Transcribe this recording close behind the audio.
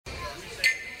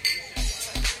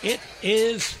It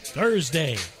is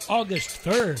Thursday, August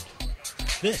 3rd.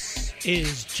 This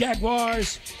is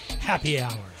Jaguars Happy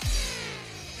Hour.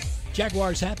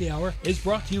 Jaguars Happy Hour is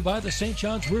brought to you by the St.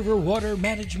 Johns River Water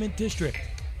Management District.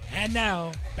 And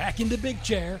now, back in the big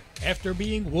chair, after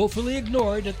being woefully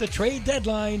ignored at the trade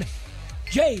deadline,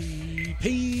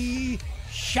 J.P.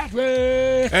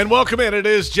 Shattuck. And welcome in. It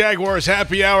is Jaguars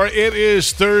Happy Hour. It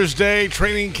is Thursday.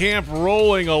 Training camp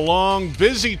rolling along.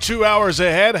 Busy 2 hours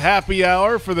ahead. Happy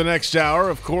hour for the next hour,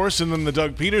 of course. And then the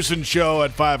Doug Peterson Show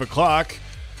at 5 o'clock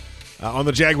on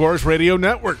the Jaguars Radio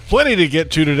Network. Plenty to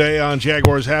get to today on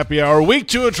Jaguars Happy Hour. Week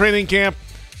 2 of training camp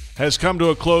has come to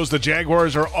a close. The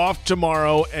Jaguars are off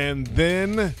tomorrow, and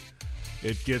then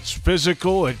it gets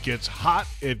physical, it gets hot,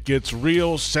 it gets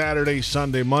real Saturday,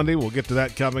 Sunday, Monday. We'll get to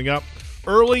that coming up.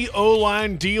 Early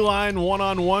O-line, D-line,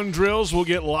 one-on-one drills. We'll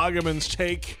get Lageman's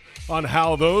take on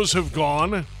how those have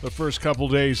gone the first couple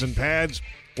days in pads.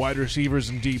 Wide receivers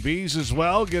and DBs as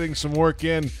well, getting some work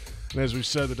in. And as we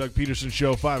said, the Doug Peterson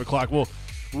Show, 5 o'clock. We'll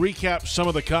recap some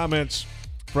of the comments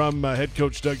from head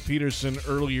coach Doug Peterson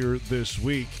earlier this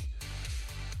week.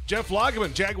 Jeff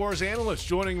Lageman, Jaguars analyst,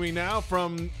 joining me now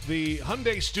from the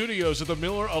Hyundai Studios at the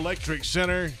Miller Electric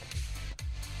Center.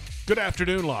 Good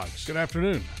afternoon, Logs. Good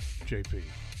afternoon, JP.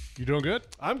 You doing good?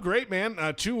 I'm great, man.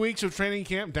 2 weeks of training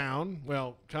camp down.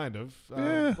 Well, kind of.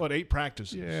 8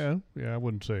 practices? Yeah. I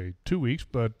wouldn't say 2 weeks,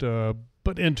 but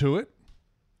into it.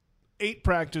 8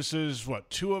 practices.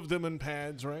 2 of them in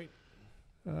pads, right?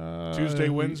 Tuesday,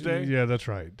 Wednesday? Yeah, that's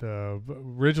right.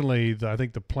 Originally, I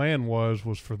think the plan was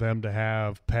for them to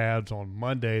have pads on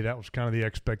Monday. That was kind of the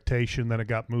expectation. Then it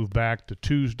got moved back to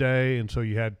Tuesday, and so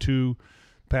you had 2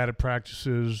 padded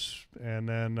practices. And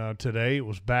then today it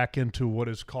was back into what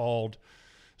is called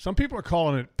 – some people are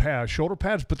calling it shoulder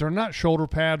pads, but they're not shoulder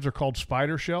pads. They're called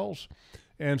spider shells.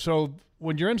 And so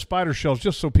when you're in spider shells,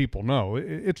 just so people know,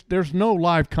 there's no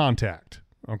live contact,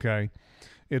 okay?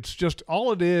 It's just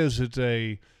all it is. It's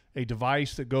a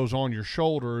device that goes on your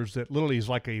shoulders that literally is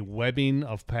like a webbing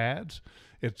of pads.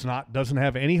 Doesn't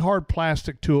have any hard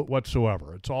plastic to it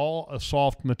whatsoever. It's all a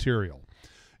soft material,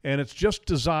 and it's just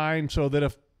designed so that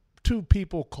if 2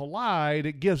 people collide,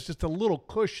 it gives just a little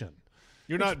cushion.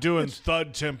 You're not doing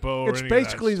thud tempo or it's any of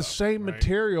basically that the stuff, same right?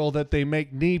 material that they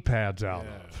make knee pads out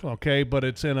of, okay? But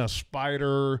it's in a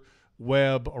spider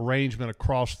web arrangement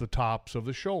across the tops of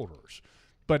the shoulders.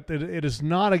 But it is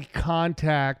not a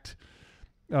contact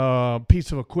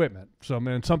piece of equipment.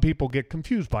 Some people get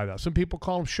confused by that. Some people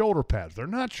call them shoulder pads. They're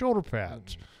not shoulder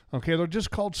pads. Okay, they're just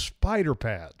called spider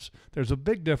pads. There's a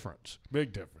big difference.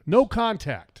 Big difference. No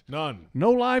contact. None.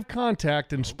 No live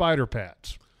contact in spider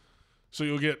pads. So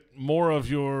you'll get more of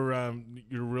your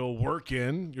real work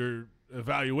in, your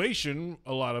evaluation.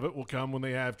 A lot of it will come when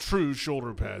they have true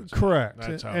shoulder pads. Correct.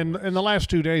 That's how and the last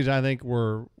 2 days I think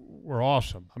were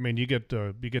awesome. I mean, you get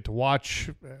to watch,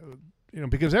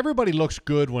 because everybody looks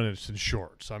good when it's in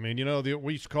shorts. I mean,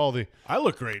 we used to call I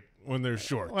look great when they're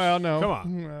shorts. Well, no, come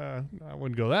on, I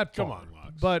wouldn't go that far. Come on,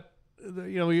 Logs. But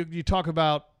you talk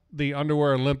about the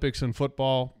underwear Olympics in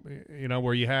football.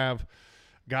 Where you have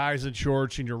guys in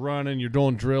shorts and you're running, you're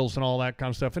doing drills and all that kind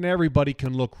of stuff, and everybody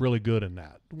can look really good in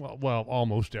that. Well,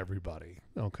 almost everybody.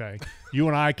 Okay, you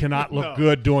and I cannot look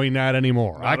good doing that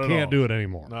anymore. I can't do it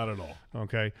anymore. Not at all.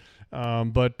 Okay,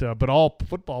 but all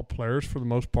football players, for the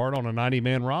most part, on a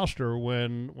 90-man roster,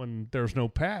 when there's no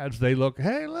pads, they look,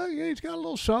 hey, look, he's got a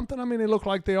little something. I mean, they look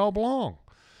like they all belong.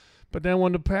 But then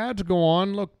when the pads go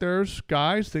on, look, there's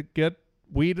guys that get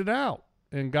weeded out.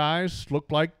 And guys look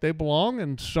like they belong,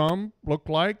 and some look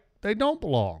like they don't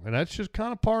belong. And that's just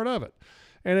kind of part of it.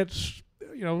 And it's,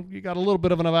 you got a little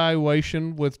bit of an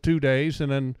evaluation with 2 days,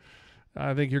 and then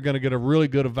I think you're going to get a really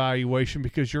good evaluation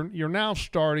because you're now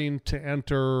starting to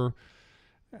enter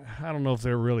 – I don't know if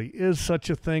there really is such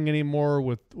a thing anymore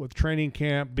with training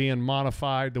camp being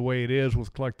modified the way it is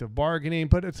with collective bargaining,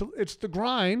 but it's the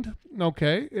grind,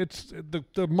 okay? It's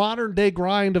the modern-day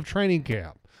grind of training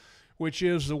camp, which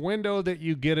is the window that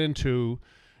you get into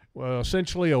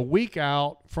essentially a week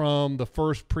out from the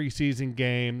first preseason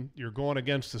game. You're going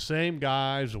against the same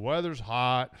guys. The weather's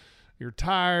hot. You're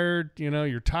tired.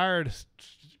 You're tired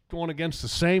going against the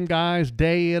same guys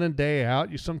day in and day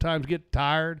out. You sometimes get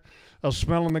tired of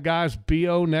smelling the guy's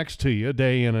BO next to you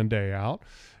day in and day out.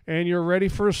 And you're ready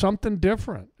for something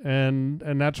different. And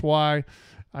that's why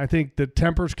I think the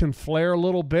tempers can flare a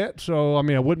little bit. So,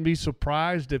 I wouldn't be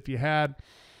surprised if you had –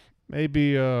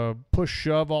 maybe a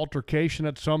push-shove altercation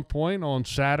at some point on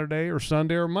Saturday or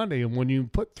Sunday or Monday. And when you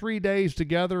put 3 days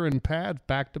together in pads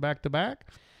back to back to back,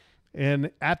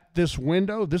 and at this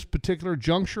window, this particular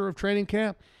juncture of training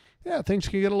camp, yeah, things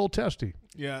can get a little testy.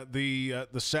 Yeah, the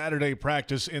Saturday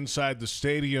practice inside the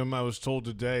stadium, I was told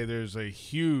today there's a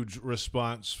huge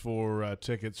response for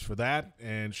tickets for that,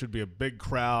 and should be a big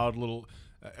crowd, little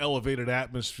elevated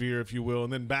atmosphere, if you will,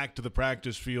 and then back to the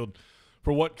practice field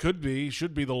for what should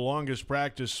be the longest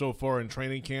practice so far in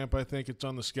training camp. I think it's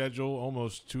on the schedule,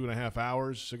 almost 2.5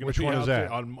 hours. Which one is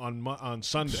that? On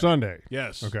Sunday. Sunday.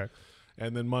 Yes. Okay.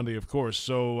 And then Monday, of course.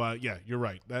 So, yeah, you're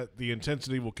right. That the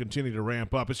intensity will continue to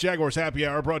ramp up. It's Jaguars Happy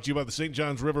Hour, brought to you by the St.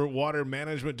 Johns River Water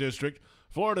Management District.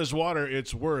 Florida's water,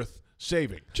 it's worth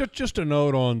saving. Just a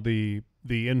note on the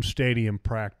in-stadium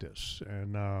practice.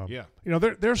 And, yeah. You know,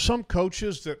 there's some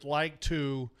coaches that like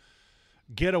to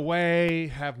get away,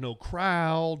 have no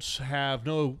crowds, have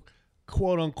no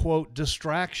quote-unquote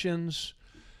distractions.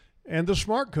 And the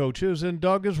smart coaches, and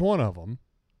Doug is one of them,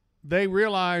 they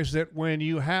realize that when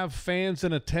you have fans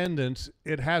in attendance,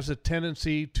 it has a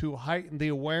tendency to heighten the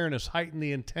awareness, heighten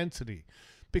the intensity,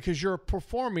 because you're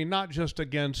performing not just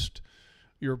against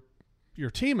your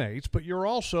teammates, but you're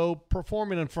also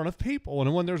performing in front of people.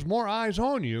 And when there's more eyes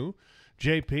on you,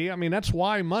 JP, I mean, that's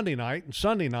why Monday night and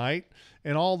Sunday night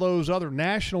and all those other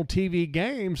national TV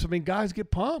games, I mean, guys get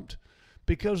pumped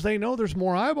because they know there's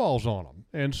more eyeballs on them.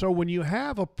 And so when you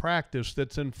have a practice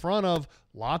that's in front of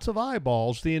lots of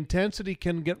eyeballs, the intensity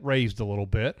can get raised a little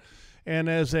bit. And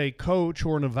as a coach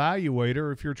or an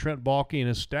evaluator, if you're Trent Baalke and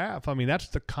his staff, I mean, that's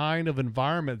the kind of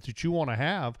environment that you want to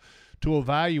have to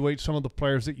evaluate some of the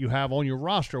players that you have on your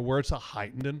roster, where it's a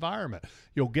heightened environment.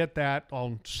 You'll get that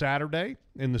on Saturday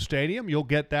in the stadium. You'll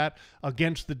get that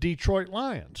against the Detroit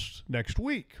Lions next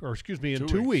week, or excuse me, in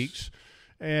 2 weeks.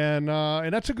 And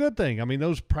that's a good thing. I mean,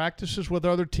 those practices with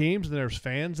other teams, and there's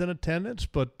fans in attendance,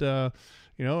 but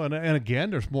you know, and again,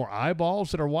 there's more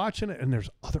eyeballs that are watching it, and there's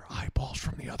other eyeballs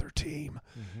from the other team,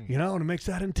 you know, and it makes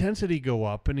that intensity go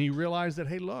up. And you realize that,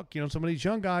 hey, look, you know, some of these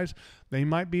young guys, they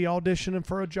might be auditioning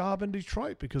for a job in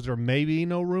Detroit because there may be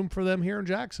no room for them here in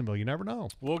Jacksonville. You never know.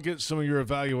 We'll get some of your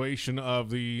evaluation of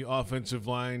the offensive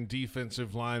line,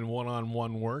 defensive line,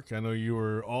 one-on-one work. I know you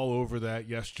were all over that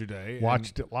yesterday.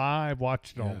 Watched it live,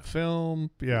 watched it on film.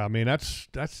 Yeah, I mean, that's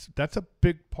a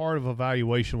big part of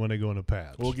evaluation when they go into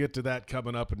pads. We'll get to that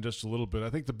coming up in just a little bit. I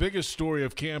think the biggest story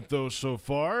of camp, though, so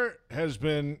far has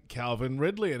been Calvin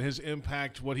Ridley and his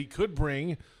impact, what he could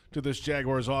bring to this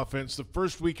Jaguars offense. The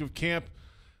first week of camp,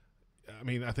 I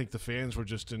mean, I think the fans were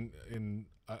just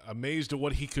amazed at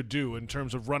what he could do in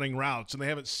terms of running routes, and they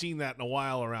haven't seen that in a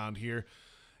while around here.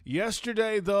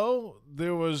 Yesterday, though,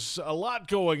 there was a lot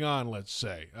going on, let's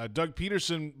say. Doug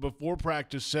Peterson, before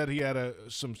practice, said he had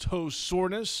some toe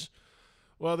soreness.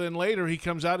 Well, then later he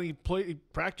comes out and he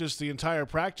practiced the entire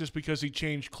practice because he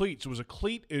changed cleats. It was a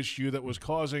cleat issue that was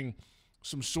causing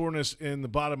some soreness in the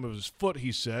bottom of his foot,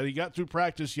 he said. He got through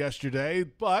practice yesterday,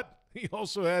 but he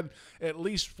also had at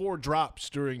least 4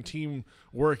 drops during team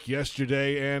work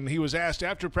yesterday, and he was asked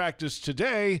after practice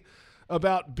today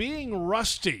about being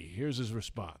rusty. Here's his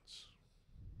response.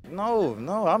 No,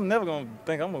 I'm never going to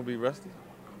think I'm going to be rusty.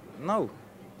 No.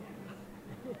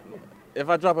 If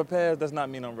I drop a pass, does not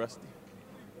mean I'm rusty.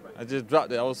 I just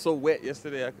dropped it. I was so wet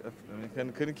yesterday, I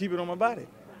couldn't keep it on my body.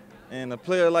 And a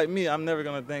player like me, I'm never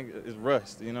gonna think it's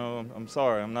rust. You know, I'm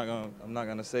sorry. I'm not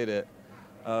gonna say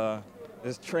that.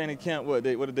 This training camp, what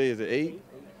day is it? 8?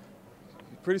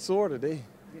 Pretty sore today.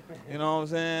 You know what I'm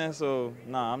saying? So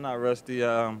nah, I'm not rusty.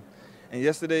 And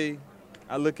yesterday,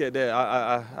 I look at that.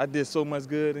 I did so much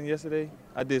good in yesterday.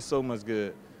 I did so much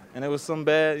good, and there was some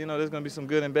bad. You know, there's gonna be some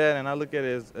good and bad, and I look at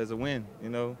it as a win. You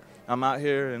know. I'm out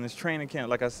here in this training camp.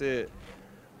 Like I said,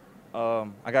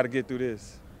 I got to get through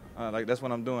this. Like that's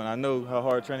what I'm doing. I know how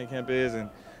hard training camp is, and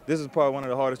this is probably one of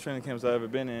the hardest training camps I've ever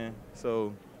been in.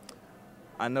 So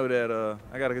I know that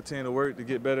I got to continue to work to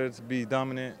get better, to be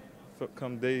dominant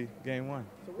come game 1.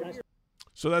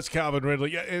 So that's Calvin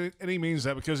Ridley. Yeah, and he means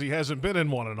that because he hasn't been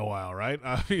in one in a while, right?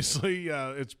 Obviously,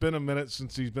 it's been a minute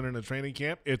since he's been in a training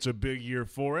camp. It's a big year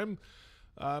for him.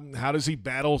 How does he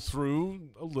battle through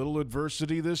a little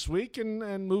adversity this week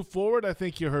and move forward? I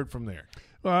think you heard from there.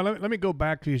 Well, let me go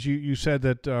back because you said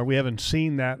that we haven't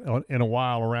seen that in a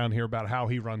while around here about how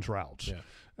he runs routes.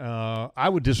 Yeah. I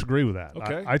would disagree with that.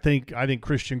 Okay. I think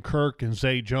Christian Kirk and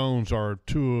Zay Jones are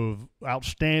 2 of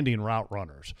outstanding route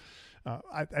runners.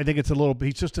 I think it's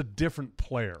he's just a different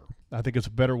player. I think it's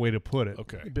a better way to put it.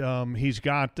 Okay. He's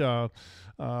got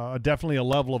definitely a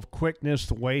level of quickness.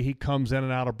 The way he comes in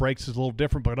and out of breaks is a little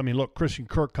different. But, I mean, look, Christian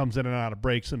Kirk comes in and out of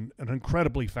breaks in an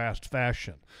incredibly fast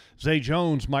fashion. Zay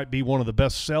Jones might be one of the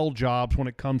best sell jobs when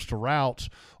it comes to routes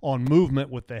on movement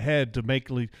with the head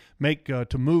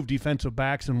to move defensive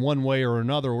backs in one way or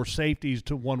another, or safeties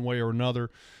to one way or another.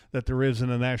 that there is in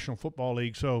the National Football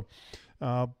League. So,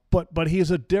 but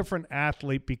he's a different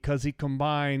athlete because he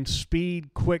combines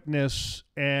speed, quickness,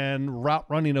 and route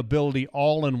running ability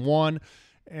all in one.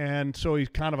 And so he's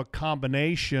kind of a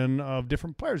combination of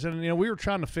different players. And, we were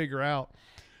trying to figure out,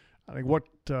 I think,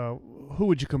 who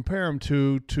would you compare him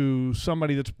to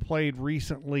somebody that's played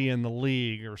recently in the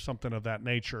league or something of that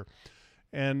nature.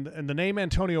 And the name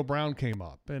Antonio Brown came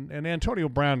up. And Antonio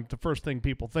Brown, the first thing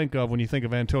people think of when you think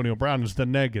of Antonio Brown is the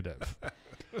negative.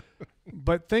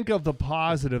 But think of the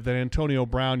positive that Antonio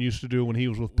Brown used to do when he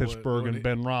was with Pittsburgh and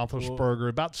Ben Roethlisberger.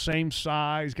 About the same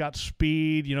size, got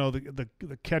speed,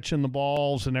 the catching the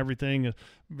balls and everything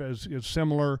is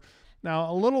similar.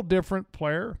 Now, a little different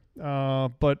player,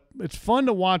 but it's fun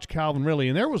to watch Calvin Ridley.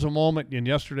 And there was a moment in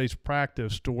yesterday's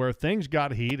practice to where things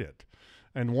got heated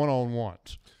and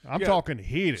one-on-ones. I'm talking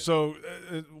heated. So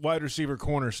wide receiver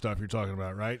corner stuff you're talking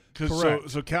about, right?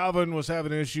 Correct. So Calvin was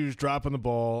having issues dropping the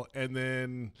ball, and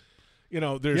then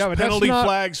there's but penalty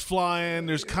flags flying.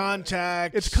 There's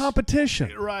contact. It's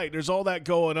competition. Right. There's all that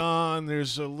going on.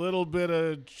 There's a little bit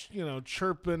of,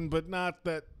 chirping, but not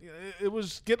that. It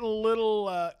was getting a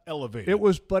little elevated. It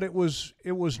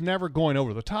was never going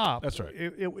over the top. That's right.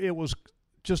 It was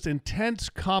just intense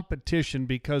competition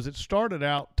because it started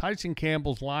out Tyson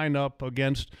Campbell's lineup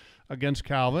against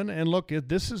Calvin, and look,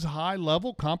 this is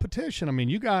high-level competition. I mean,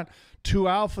 you got two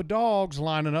alpha dogs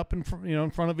lining up in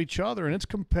front of each other, and it's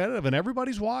competitive, and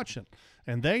everybody's watching,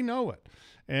 and they know it.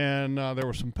 And there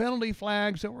were some penalty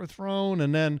flags that were thrown,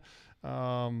 and then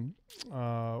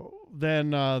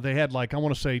they had, I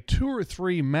want to say 2 or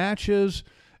 3 matches.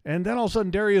 And then all of a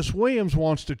sudden Darius Williams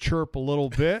wants to chirp a little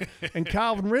bit, and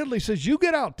Calvin Ridley says, "You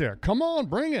get out there, come on,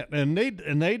 bring it," and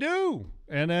they do.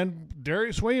 And then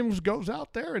Darius Williams goes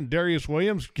out there, and Darius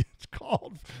Williams gets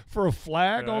called for a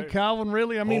flag on Calvin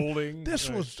Ridley. I mean, holding.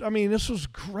 This was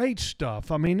great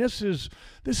stuff. I mean, this is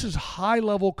high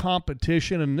level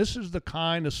competition, and this is the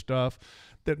kind of stuff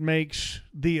that makes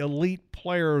the elite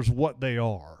players what they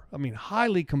are. I mean,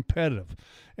 highly competitive.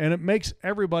 And it makes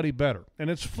everybody better. And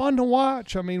it's fun to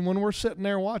watch. I mean, when we're sitting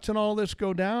there watching all this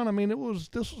go down, I mean,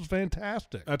 this was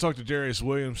fantastic. I talked to Darius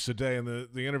Williams today, and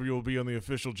the interview will be on the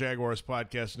official Jaguars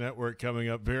podcast network coming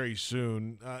up very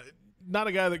soon. Not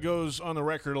a guy that goes on the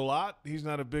record a lot. He's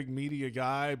not a big media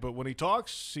guy, but when he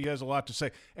talks, he has a lot to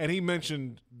say. And he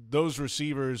mentioned those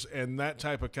receivers and that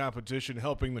type of competition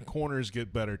helping the corners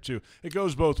get better too. It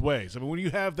goes both ways. I mean, when you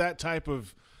have that type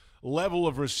of level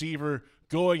of receiver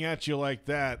going at you like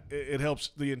that, it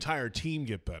helps the entire team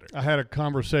get better. I had a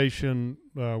conversation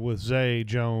with Zay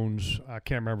Jones. I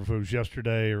can't remember if it was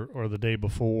yesterday or the day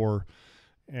before,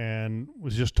 and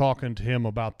was just talking to him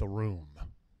about the room,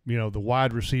 the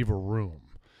wide receiver room.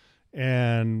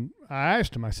 And I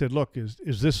asked him, I said, look,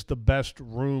 is this the best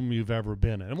room you've ever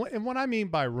been in? And what I mean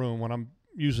by room, when I'm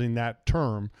using that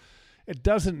term, it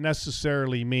doesn't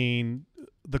necessarily mean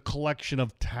the collection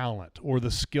of talent or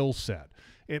the skill set.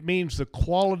 It means the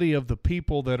quality of the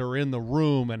people that are in the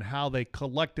room and how they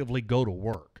collectively go to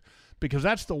work. Because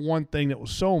that's the one thing that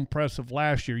was so impressive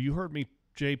last year. You heard me,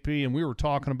 JP, and we were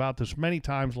talking about this many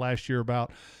times last year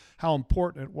about how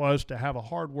important it was to have a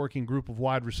hardworking group of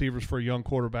wide receivers for a young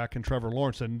quarterback in Trevor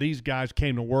Lawrence. And these guys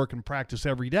came to work and practice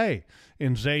every day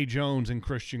in Zay Jones and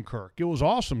Christian Kirk. It was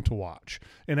awesome to watch.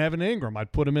 And Evan Ingram,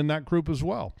 I'd put him in that group as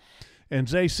well. And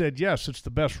Zay said, yes, it's the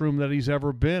best room that he's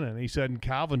ever been in. He said, and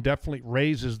Calvin definitely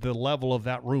raises the level of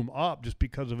that room up just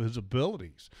because of his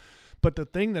abilities. But the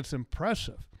thing that's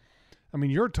impressive, I mean,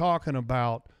 you're talking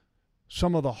about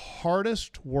some of the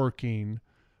hardest working,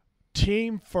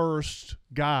 team-first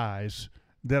guys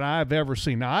that I've ever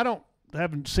seen. Now,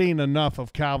 haven't seen enough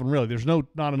of Calvin Ridley. There's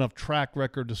not enough track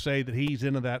record to say that he's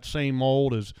into that same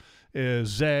mold as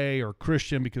Zay or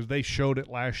Christian because they showed it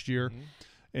last year. Mm-hmm.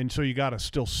 And so you got to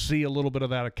still see a little bit of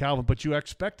that of Calvin, but you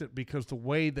expect it because the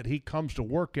way that he comes to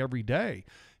work every day,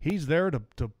 he's there to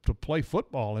play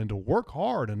football and to work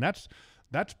hard, and that's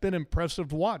been impressive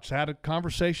to watch. I had a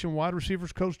conversation with wide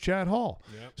receivers coach Chad Hall.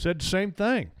 Yep. Said the same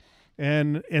thing.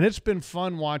 And it's been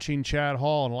fun watching Chad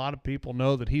Hall, and a lot of people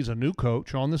know that he's a new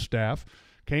coach on the staff,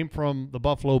 came from the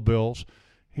Buffalo Bills.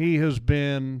 He has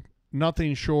been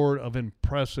nothing short of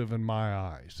impressive in my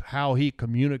eyes, how he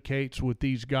communicates with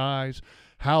these guys,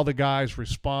 how the guys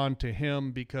respond to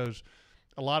him, because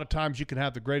a lot of times you can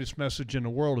have the greatest message in the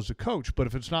world as a coach, but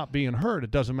if it's not being heard, it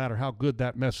doesn't matter how good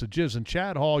that message is. And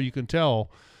Chad Hall, you can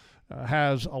tell,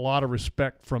 has a lot of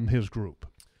respect from his group.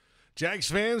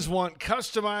 Jags fans want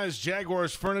customized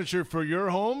Jaguars furniture for your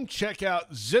home? Check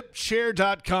out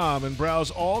zipchair.com and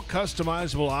browse all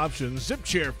customizable options.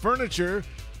 Zipchair furniture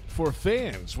for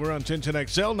fans. We're on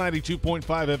 1010XL, 92.5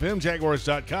 FM,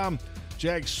 Jaguars.com.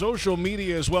 Jags social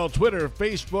media as well, Twitter,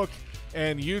 Facebook,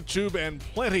 and YouTube, and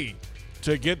plenty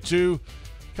to get to.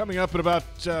 Coming up at about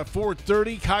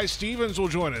 4:30, Kai Stevens will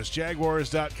join us,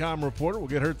 Jaguars.com reporter. We'll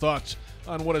get her thoughts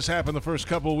on what has happened the first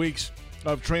couple of weeks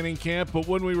of training camp. But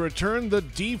when we return, the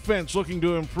defense looking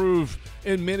to improve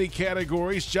in many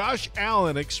categories. Josh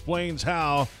Allen explains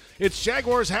how. It's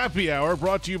Jaguars Happy Hour,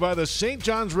 brought to you by the St.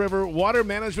 Johns River Water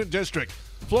Management District.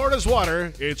 Florida's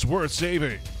water, it's worth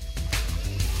saving.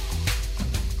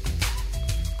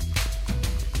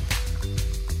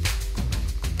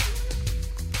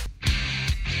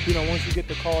 Once you get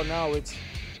the call now, it's,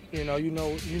 you know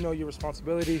your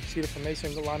responsibility, see the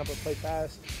formation, go line up and play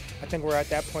fast. I think we're at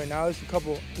that point now. There's a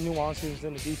couple nuances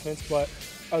in the defense, but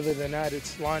other than that,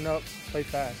 it's line up, play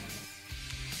fast.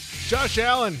 Josh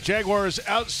Allen, Jaguars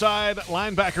outside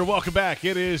linebacker. Welcome back.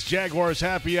 It is Jaguars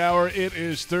Happy Hour. It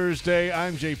is Thursday.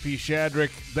 I'm JP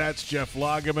Shadrick. That's Jeff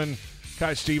Lageman.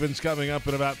 Kai Stevens coming up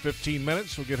in about 15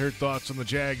 minutes. We'll get her thoughts on the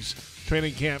Jags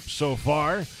training camp so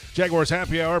far. Jaguars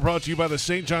Happy Hour brought to you by the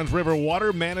St. Johns River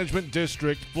Water Management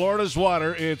District. Florida's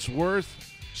water, it's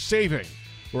worth saving.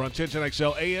 We're on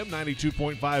 1010XL AM,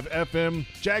 92.5 FM,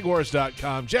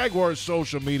 Jaguars.com, Jaguars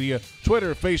social media,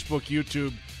 Twitter, Facebook,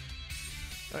 YouTube.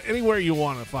 Anywhere you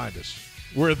want to find us,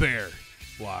 we're there,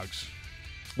 Logs.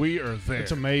 We are there.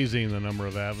 It's amazing the number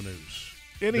of avenues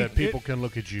that people can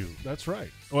look at you. That's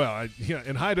right. Well,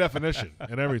 in high definition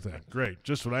and everything. Great.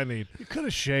 Just what I need. You could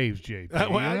have shaved,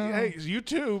 JP. Hey, you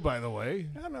too, by the way.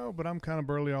 I know, but I'm kind of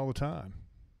burly all the time.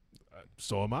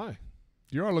 So am I.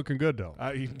 You are looking good, though.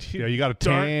 You got a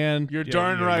tan. You're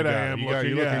darn right I am. You're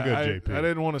looking good, JP. I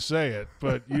didn't want to say it,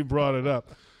 but you brought it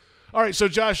up. All right, so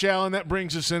Josh Allen, that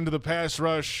brings us into the pass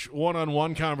rush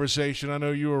one-on-one conversation. I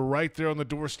know you were right there on the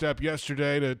doorstep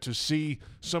yesterday to see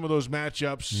some of those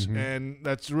matchups, and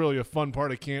that's really a fun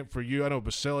part of camp for you. I know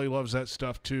Baselli loves that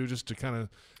stuff too, just to kind of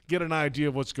get an idea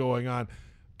of what's going on.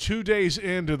 2 days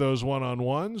into those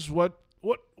one-on-ones, what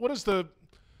is the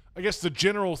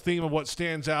general theme of what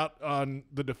stands out on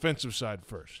the defensive side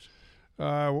first?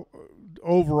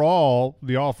 Overall,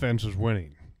 the offense is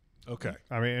winning. Okay.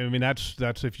 I mean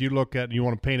that's if you look at, you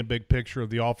want to paint a big picture of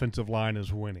the offensive line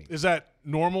is winning. Is that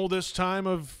normal this time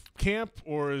of camp,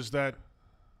 or is that?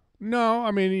 No,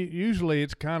 I mean usually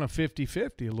it's kind of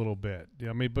 50-50 a little bit.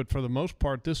 I mean, but for the most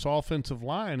part, this offensive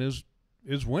line is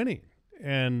winning,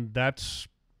 and that's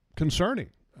concerning.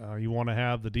 You want to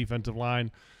have the defensive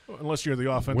line. Unless you're the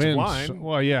offensive line.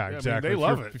 Well, yeah, exactly. I mean, they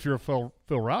love it. If you're a Phil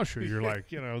Rauscher, you're like,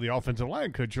 the offensive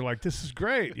line coach, you're like, this is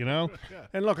great, Yeah.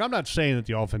 And look, I'm not saying that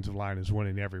the offensive line is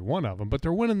winning every one of them, but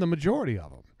they're winning the majority of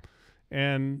them.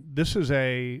 And this is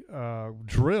a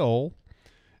drill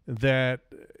that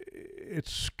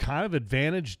it's kind of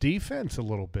advantage defense a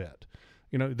little bit.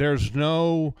 There's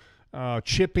no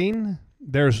chipping.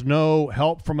 There's no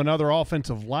help from another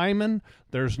offensive lineman.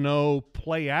 There's no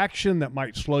play action that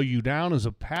might slow you down as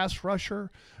a pass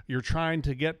rusher. You're trying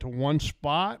to get to one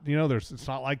spot. It's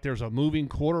not like there's a moving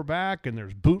quarterback and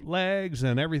there's bootlegs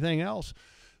and everything else.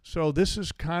 So this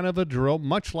is kind of a drill,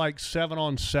 much like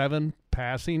 7-on-7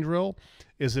 passing drill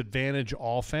is advantage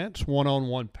offense.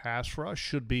 1-on-1 pass rush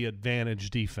should be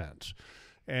advantage defense.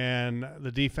 And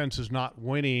the defense is not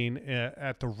winning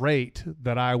at the rate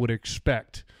that I would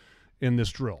expect in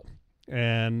this drill,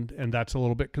 and that's a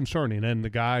little bit concerning. And the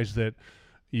guys that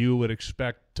you would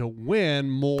expect to win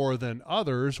more than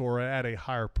others or at a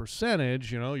higher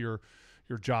percentage, your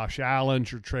Josh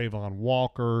Allen's, your Trayvon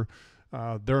Walker,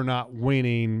 they're not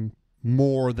winning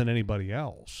more than anybody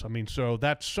else. I mean, so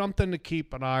that's something to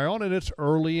keep an eye on, and it's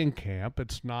early in camp.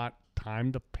 It's not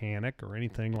time to panic or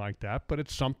anything like that, but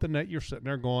it's something that you're sitting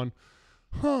there going,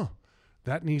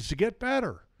 that needs to get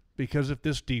better. Because if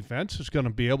this defense is going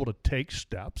to be able to take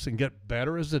steps and get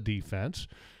better as a defense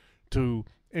to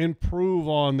improve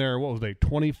on their,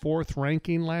 24th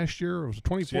ranking last year? Or was it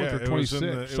 24th or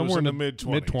 26th? Somewhere in the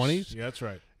mid-20s. Yeah, that's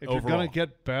right. If you're going to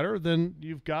get better, then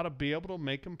you've got to be able to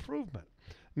make improvement.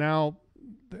 Now,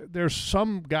 there's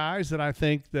some guys that I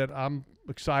think that I'm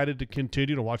excited to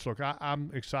continue to watch. Look, I'm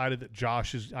excited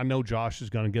that I know Josh is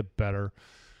going to get better.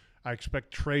 I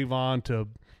expect Trayvon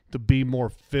to be more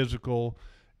physical.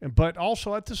 But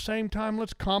also at the same time,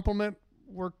 let's compliment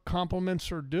where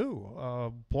compliments are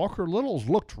due. Walker Little's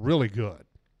looked really good.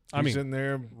 He's in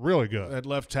there really good. At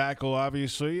left tackle,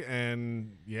 obviously.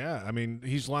 And, yeah, I mean,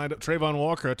 he's lined up. Trayvon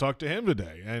Walker, I talked to him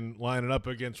today, and lining up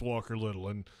against Walker Little.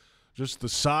 And just the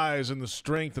size and the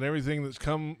strength and everything that's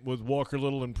come with Walker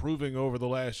Little improving over the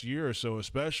last year or so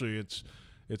especially,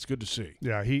 it's good to see.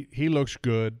 Yeah, he looks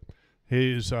good.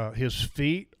 His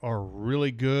feet are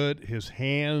really good. His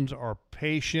hands are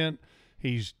patient.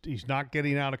 He's not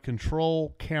getting out of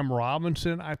control. Cam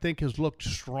Robinson, I think, has looked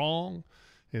strong.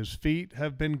 His feet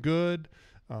have been good.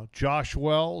 Josh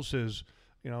Wells is,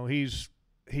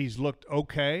 he's looked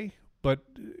okay, but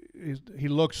he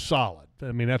looks solid.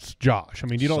 I mean, that's Josh. I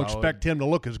mean, you don't expect him to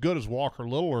look as good as Walker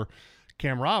Little or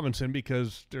Cam Robinson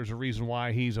because there's a reason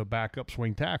why he's a backup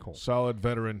swing tackle. Solid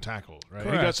veteran tackle, right?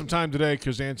 Correct. He got some time today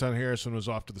because Anton Harrison was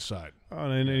off to the side.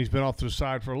 And he's been off to the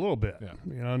side for a little bit.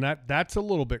 Yeah. And that's a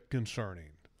little bit concerning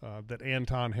that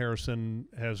Anton Harrison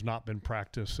has not been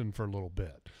practicing for a little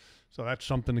bit. So that's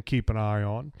something to keep an eye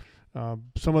on.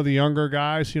 Some of the younger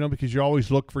guys, because you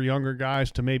always look for younger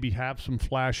guys to maybe have some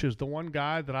flashes. The one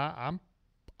guy that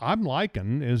I'm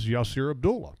liking is Yasir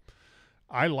Abdullah.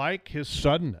 I like his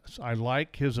suddenness. I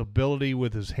like his ability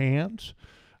with his hands.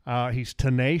 He's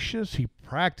tenacious. He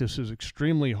practices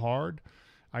extremely hard.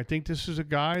 I think this is a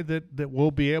guy that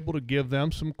will be able to give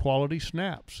them some quality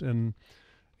snaps. And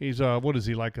he's what is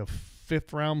he, like a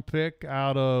 5th-round pick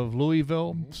out of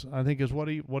Louisville? I think is what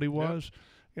he was.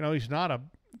 Yep. He's not a.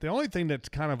 The only thing that's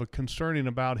kind of concerning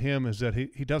about him is that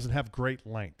he doesn't have great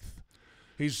length.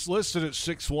 He's listed at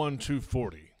 6'1",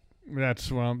 240. That's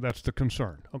the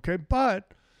concern.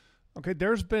 But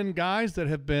there's been guys that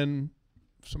have been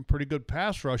some pretty good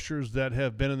pass rushers that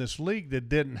have been in this league that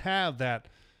didn't have that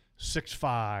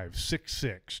 6'5",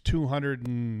 6'6",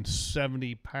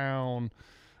 270-pound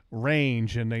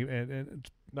range, and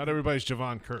not everybody's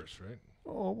Javon Curse, right?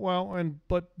 Oh, well,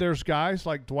 but there's guys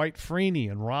like Dwight Freeney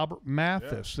and Robert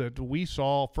Mathis that we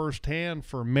saw firsthand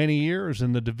for many years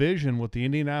in the division with the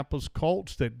Indianapolis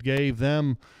Colts that gave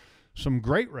them some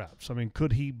great reps. I mean,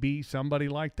 could he be somebody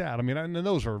like that? I mean, and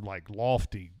those are like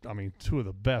lofty. I mean, two of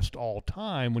the best all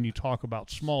time when you talk about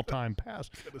small-time pass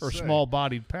or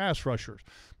small-bodied pass rushers.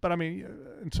 But I mean,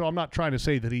 and so I'm not trying to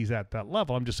say that he's at that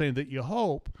level. I'm just saying that you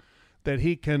hope that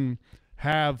he can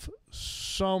have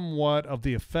somewhat of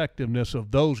the effectiveness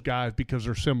of those guys because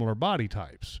they're similar body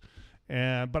types.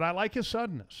 But I like his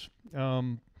suddenness.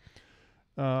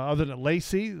 Other than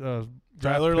Lacey,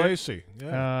 Tyler Lacey,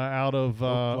 out of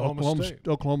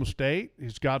Oklahoma State.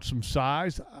 He's got some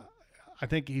size. I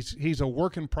think he's a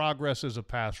work in progress as a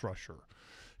pass rusher.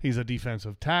 He's a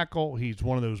defensive tackle. He's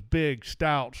one of those big,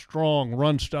 stout, strong,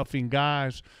 run-stuffing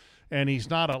guys. And he's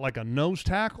not like a nose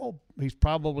tackle. He's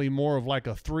probably more of like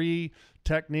a 3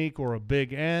 technique or a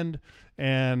big end.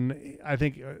 And I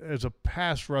think as a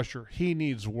pass rusher, he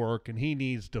needs work and he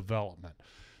needs development.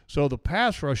 So the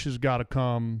pass rush has got to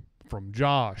come from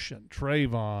Josh and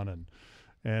Trayvon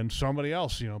and somebody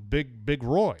else. Big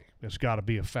Roy has got to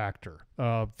be a factor.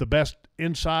 The best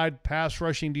inside pass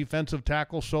rushing defensive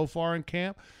tackle so far in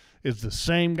camp is the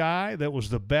same guy that was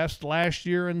the best last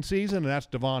year in season, and that's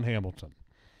Devon Hamilton.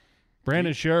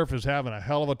 Brandon Sheriff is having a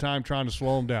hell of a time trying to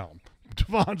slow him down.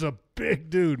 Devon's a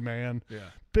big dude, man. Yeah.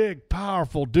 Big,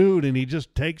 powerful dude, and he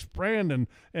just takes Brandon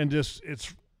and just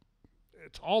it's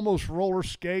almost roller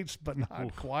skates, but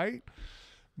not quite.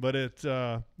 But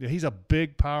he's a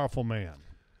big, powerful man.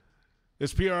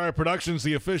 It's PRI Productions,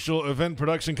 the official event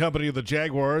production company of the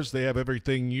Jaguars. They have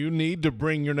everything you need to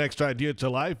bring your next idea to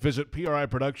life. Visit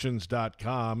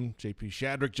PRIProductions.com. JP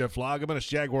Shadrick, Jeff Lageman. It's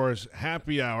Jaguars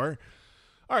Happy Hour.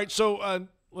 All right, so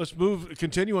let's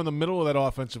continue on the middle of that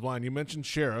offensive line. You mentioned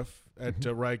Sheriff at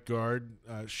right guard.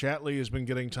 Shatley has been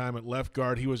getting time at left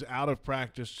guard. He was out of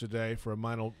practice today for a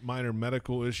minor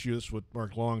medical issue. That's what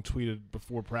Mark Long tweeted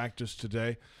before practice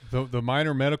today. The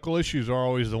minor medical issues are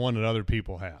always the one that other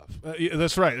people have. Yeah,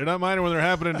 that's right. They're not minor when they're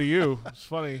happening to you. It's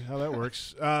funny how that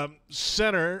works.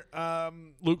 Center,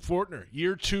 Luke Fortner,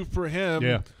 year 2 for him.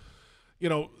 Yeah.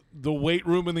 The weight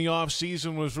room in the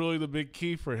offseason was really the big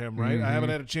key for him, right? I haven't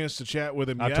had a chance to chat with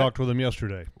him yet. I talked with him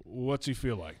yesterday. What's he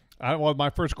feel like? Well, my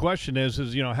first question is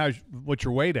what's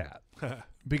your weight at?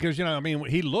 Because,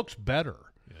 he looks better.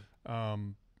 Yeah.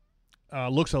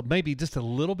 Looks maybe just a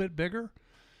little bit bigger.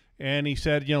 And he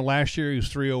said, last year he was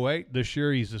 308. This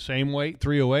year he's the same weight,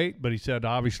 308. But he said,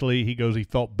 obviously, he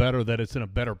felt better that it's in a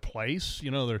better place.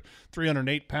 There are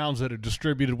 308 pounds that are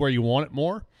distributed where you want it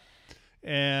more.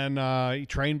 And he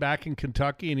trained back in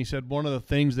Kentucky, and he said one of the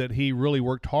things that he really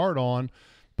worked hard on,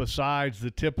 besides the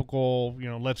typical,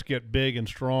 let's get big and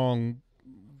strong,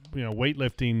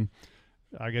 weightlifting,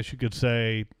 I guess you could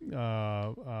say,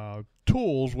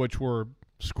 tools, which were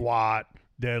squat,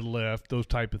 deadlift, those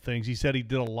type of things. He said he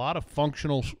did a lot of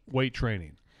functional weight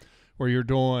training where you're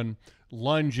doing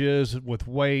lunges with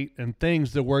weight and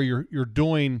things where you're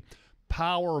doing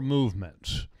power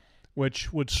movements,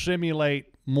 which would simulate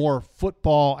more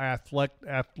football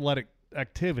athletic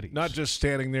activities. Not just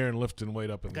standing there and lifting weight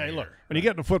up in the air. Okay, look, when you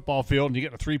get in a football field and you get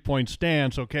in a three-point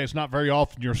stance, okay, it's not very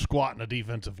often you're squatting a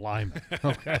defensive lineman,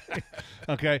 okay?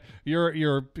 Okay,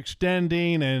 you're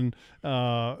extending and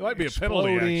It might be a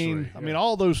penalty, exploding. actually. I mean,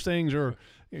 all those things are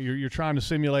you're trying to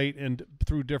simulate and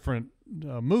through different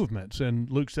movements. And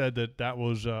Luke said that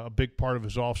was a big part of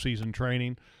his off-season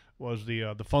training was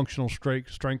the functional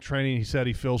strength training. He said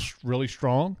he feels really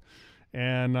strong.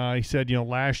 And he said,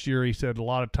 last year he said a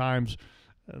lot of times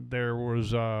there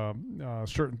was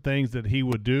certain things that he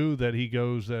would do that he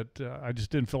goes that I just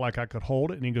didn't feel like I could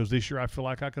hold it. And he goes, this year I feel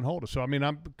like I can hold it. So, I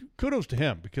mean, kudos to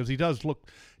him because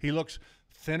he looks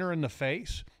thinner in the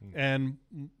face and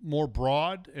more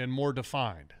broad and more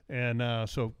defined. And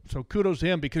so kudos to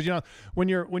him because, when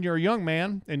you're a young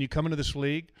man and you come into this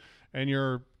league and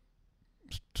you're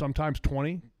sometimes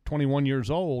 20, 21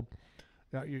 years old,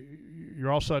 you're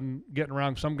all of a sudden getting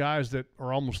around some guys that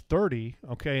are almost 30,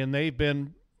 okay, and they've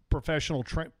been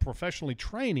professionally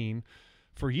training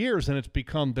for years, and it's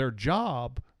become their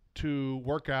job to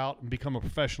work out and become a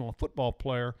professional football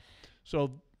player.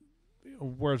 So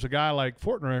whereas a guy like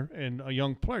Fortner and a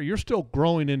young player, you're still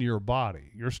growing into your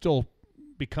body. You're still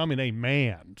becoming a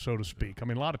man, so to speak. I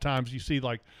mean, a lot of times you see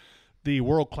like the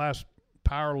world-class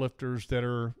powerlifters that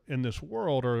are in this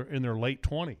world are in their late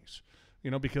 20s.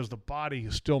 Because the body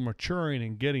is still maturing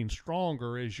and getting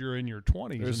stronger as you're in your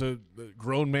 20s. There's a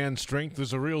grown man strength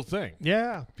is a real thing.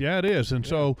 Yeah, it is. And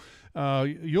so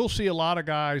you'll see a lot of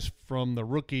guys from the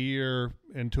rookie year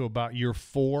into about year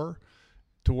 4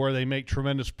 to where they make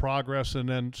tremendous progress. And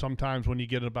then sometimes when you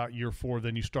get about year 4,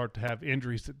 then you start to have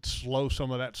injuries that slow some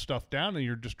of that stuff down, and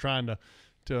you're just trying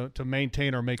to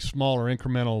maintain or make smaller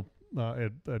incremental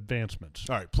advancements.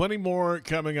 All right, plenty more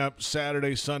coming up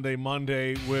Saturday, Sunday,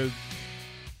 Monday with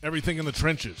everything in the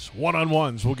trenches,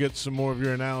 one-on-ones. We'll get some more of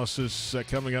your analysis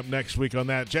coming up next week on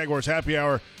that. Jaguars Happy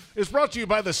Hour is brought to you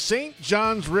by the St.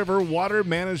 Johns River Water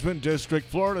Management District.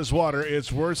 Florida's water,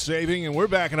 it's worth saving. And we're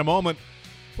back in a moment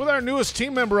with our newest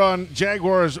team member on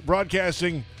Jaguars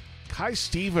Broadcasting, Kai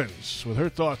Stevens, with her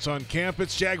thoughts on camp.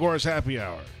 It's Jaguars Happy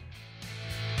Hour.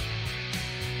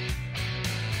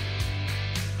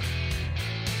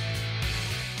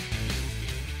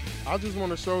 I just want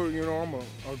to show, I'm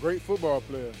a great football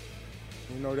player.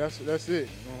 That's it.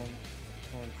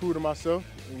 Prove to myself,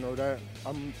 that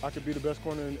I could be the best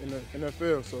corner in the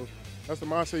NFL. So that's the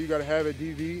mindset you got to have at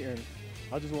DV, and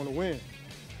I just want to win.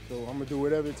 So I'm going to do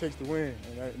whatever it takes to win,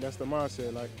 and that's the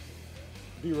mindset,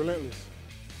 be relentless.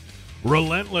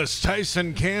 Relentless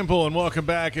Tyson Campbell, and welcome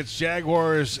back. It's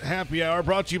Jaguars Happy Hour,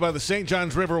 brought to you by the St.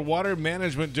 Johns River Water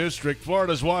Management District.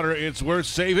 Florida's water, it's worth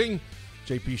saving.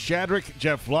 JP Shadrick,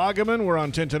 Jeff Lageman. We're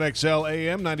on 1010XL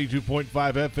AM, 92.5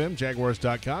 FM,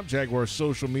 Jaguars.com, Jaguars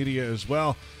social media as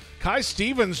well. Kai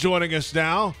Stevens joining us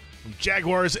now from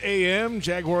Jaguars AM,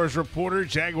 Jaguars reporter,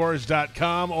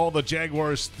 Jaguars.com, all the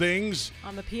Jaguars things.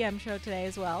 On the PM show today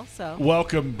as well. So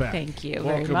welcome back. Thank you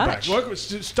welcome very much. Back.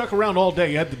 Stuck around all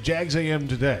day. You had the Jags AM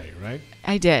today, right?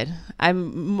 I did.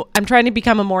 I'm trying to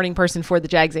become a morning person for the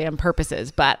Jags AM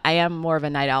purposes, but I am more of a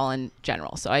night owl in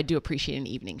general, so I do appreciate an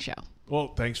evening show.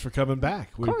 Well, thanks for coming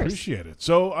back. We appreciate it.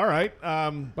 So, all right.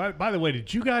 By the way,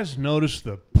 did you guys notice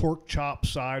the pork chop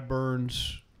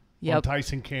sideburns on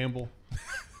Tyson Campbell?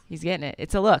 He's getting it.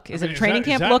 It's a look. Is it a training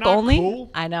camp is that look not only? Cool?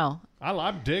 I know.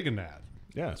 I'm digging that.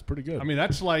 Yeah, it's pretty good. I mean,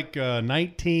 that's like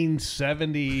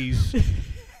 1970s,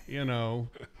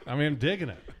 I'm digging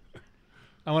it.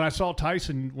 And when I saw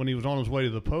Tyson when he was on his way to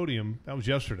the podium, that was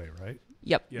yesterday, right?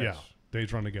 Yep. Yes. Yeah,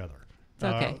 days run together. It's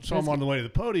okay. So I'm on the way to the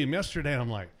podium yesterday, and I'm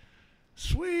like,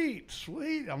 sweet.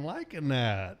 I'm liking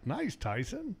that. Nice,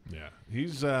 Tyson. Yeah.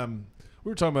 He's we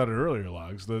were talking about it earlier,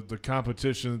 Logs, the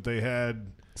competition that they had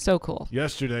so cool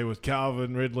yesterday with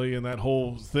Calvin Ridley, and that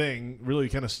whole thing really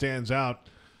kind of stands out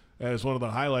as one of the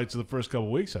highlights of the first couple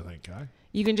of weeks, I think, Kai.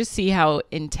 You can just see how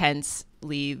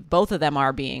intensely both of them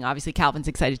are being. Obviously, Calvin's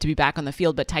excited to be back on the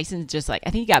field, but Tyson's just I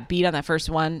think he got beat on that first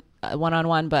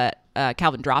one-on-one, but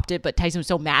Calvin dropped it. But Tyson was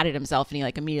so mad at himself, and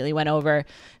he immediately went over.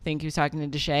 I think he was talking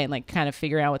to Deshae and kind of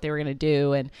figuring out what they were going to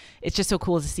do. And it's just so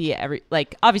cool to see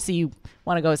obviously you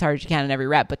want to go as hard as you can in every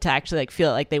rep, but to actually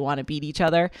feel like they want to beat each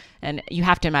other. And you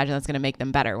have to imagine that's going to make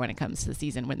them better when it comes to the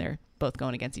season when they're both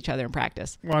going against each other in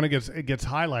practice. Well, and it gets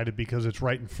highlighted because it's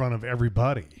right in front of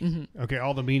everybody. Mm-hmm. Okay,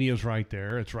 all the media's right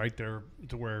there. It's right there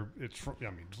to where it's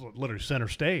literally center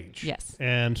stage. Yes.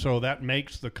 And so that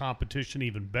makes the competition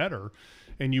even better.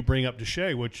 And you bring up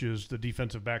Deshae, which is the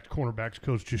defensive back, cornerbacks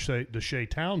coach Deshae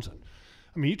Townsend.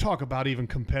 I mean, you talk about even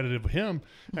competitive with him.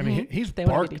 I mean, he's They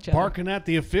wanna beat each other. barking at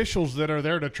the officials that are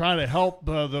there to try to help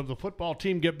the football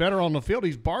team get better on the field.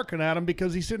 He's barking at them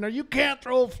because he's sitting there, you can't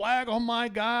throw a flag on my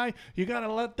guy. You got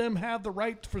to let them have the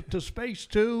right to space,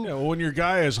 too. Yeah, well, when your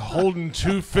guy is holding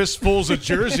 2 fistfuls of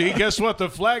jersey, guess what? The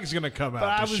flag's going to come out.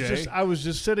 But I was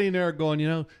just sitting there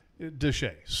going,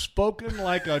 Deshae, spoken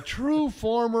like a true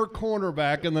former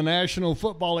cornerback in the National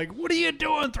Football League. What are you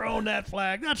doing throwing that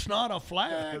flag? That's not a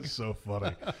flag. That's so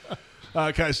funny.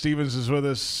 Kai Stevens is with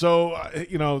us. So,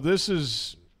 this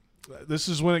is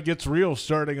when it gets real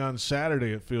starting on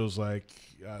Saturday, it feels like.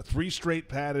 3 straight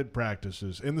padded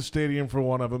practices in the stadium for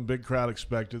one of them, big crowd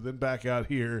expected, then back out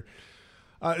here.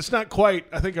 It's not quite,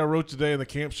 I think I wrote today in the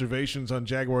camp observations on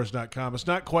Jaguars.com, it's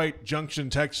not quite Junction,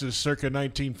 Texas circa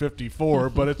 1954,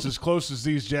 but it's as close as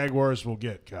these Jaguars will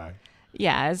get, Kai.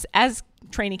 Yeah, as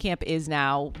training camp is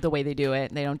now the way they do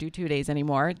it. They don't do 2 days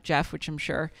anymore, Jeff, which I'm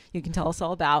sure you can tell us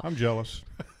all about. I'm jealous.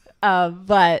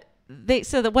 But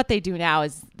what they do now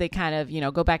is they kind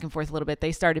of, go back and forth a little bit.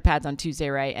 They started pads on Tuesday,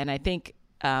 right? And I think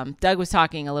Doug was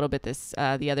talking a little bit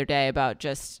the other day about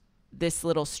just this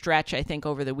little stretch. I think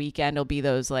over the weekend will be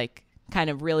those like kind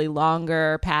of really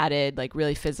longer padded, like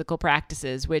really physical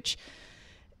practices, which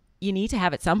you need to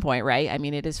have at some point, right? I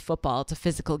mean, it is football. It's a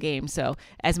physical game. So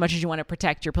as much as you want to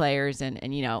protect your players and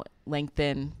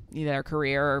lengthen their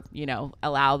career or,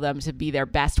 allow them to be their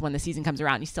best when the season comes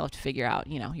around, you still have to figure out,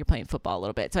 you're playing football a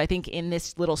little bit. So I think in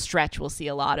this little stretch, we'll see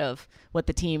a lot of what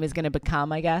the team is going to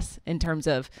become, I guess, in terms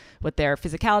of what their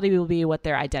physicality will be, what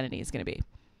their identity is going to be.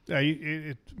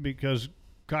 Yeah, because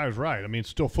Kai's right. I mean, it's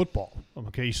still football.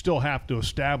 Okay, you still have to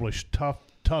establish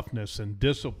toughness and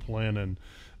discipline and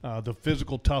the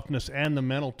physical toughness and the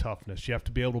mental toughness. You have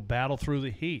to be able to battle through the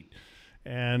heat.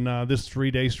 And this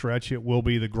 3-day stretch, it will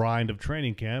be the grind of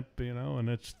training camp, and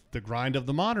it's the grind of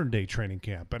the modern-day training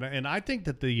camp. And I think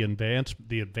that the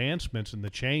advancements and the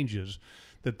changes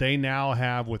that they now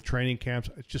have with training camps,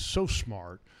 it's just so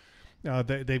smart.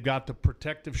 They've got the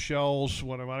protective shells,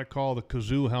 what I call the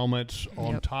kazoo helmets,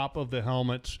 on top of the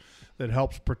helmets that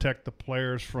helps protect the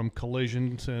players from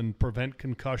collisions and prevent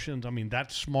concussions. I mean,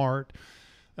 that's smart.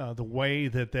 The way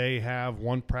that they have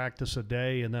one practice a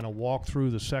day and then a walk through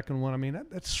the second one, I mean,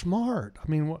 that's smart. I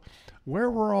mean,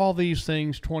 where were all these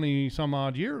things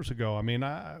 20-some-odd years ago? I mean,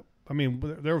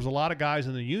 there was a lot of guys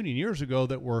in the union years ago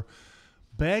that were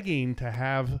begging to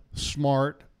have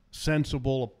smart,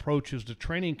 sensible approaches to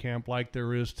training camp like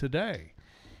there is today.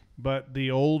 But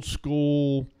the old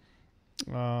school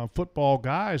football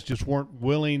guys just weren't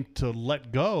willing to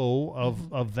let go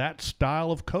of that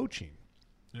style of coaching.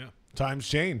 Yeah. Times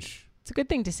change. It's a good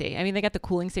thing to see. I mean, they got the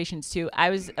cooling stations too. I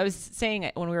was saying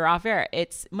it when we were off air,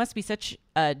 it must be such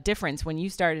a difference when you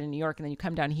started in New York and then you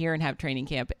come down here and have training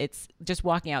camp. It's just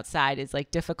walking outside is like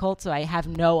difficult. So I have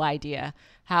no idea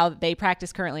how they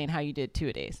practice currently and how you did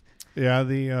 2 days.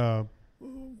 Yeah,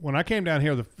 when I came down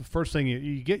here, the first thing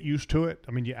you get used to it.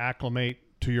 I mean, you acclimate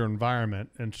to your environment,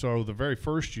 and so the very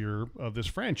first year of this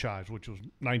franchise, which was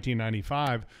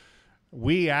 1995,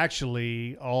 we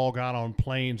actually all got on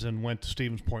planes and went to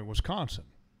Stevens Point, Wisconsin,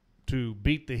 to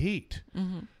beat the heat.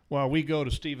 Mm-hmm. Well, we go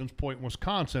to Stevens Point,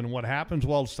 Wisconsin, and what happens?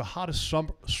 Well, it's the hottest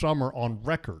summer on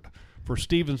record for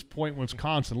Stevens Point,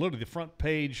 Wisconsin. Literally, the front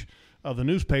page of the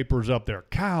newspapers up there,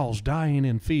 cows dying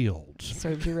in fields.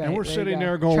 Serves you right. And we're sitting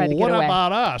there going, well, what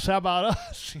about us? How about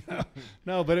us?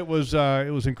 No, but it was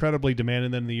incredibly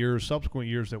demanding. Then the subsequent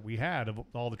years that we had, of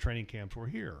all the training camps were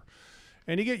here.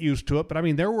 And you get used to it. But, I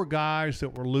mean, there were guys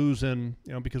that were losing,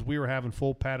 because we were having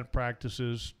full padded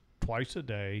practices twice a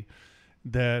day,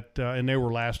 and they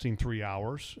were lasting 3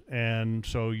 hours. And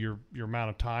so your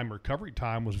amount of time, recovery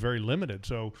time, was very limited.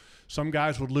 So some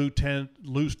guys would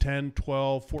lose 10,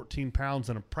 12, 14 pounds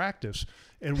in a practice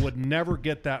and would never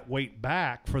get that weight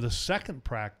back for the second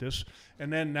practice.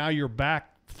 And then now you're back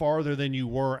farther than you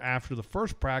were after the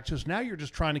first practice. Now you're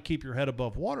just trying to keep your head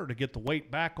above water to get the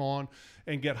weight back on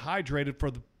and get hydrated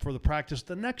for the practice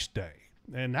the next day.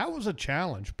 And that was a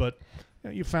challenge, but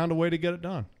you found a way to get it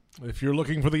done. If you're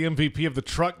looking for the MVP of the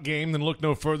truck game, then look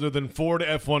no further than Ford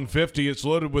F-150. It's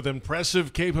loaded with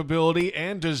impressive capability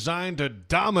and designed to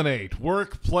dominate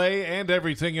work, play, and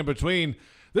everything in between.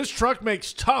 This truck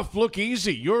makes tough look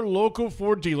easy. Your local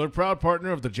Ford dealer, proud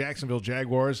partner of the Jacksonville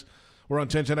Jaguars. We're on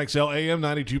 1010XL AM,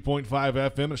 92.5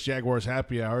 FM. It's Jaguars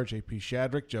Happy Hour. JP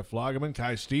Shadrick, Jeff Lageman,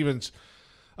 Kai Stevens.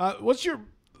 What's your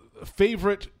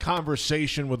favorite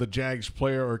conversation with a Jags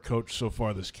player or coach so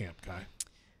far this camp, Kai?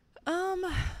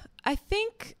 I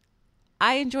think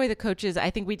I enjoy the coaches. I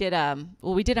think we did a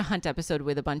Hunt episode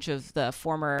with a bunch of the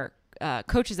former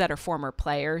coaches that are former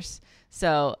players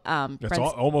So That's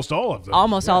almost all of them.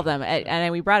 Almost all of them.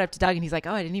 And we brought it up to Doug, and he's like,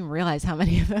 "Oh, I didn't even realize how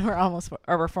many of them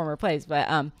were former plays." But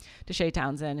Deshae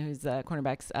Townsend, who's the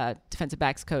cornerbacks, defensive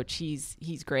backs coach,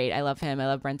 he's great. I love him. I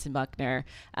love Brenton Buckner,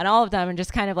 and all of them, and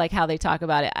just kind of like how they talk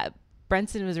about it.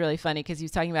 Brenton was really funny because he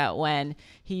was talking about when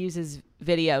he uses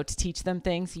video to teach them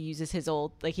things. He uses his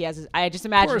old, like he has his, I just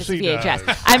imagine it's a VHS.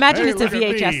 Does. I imagine Hey, it's a look at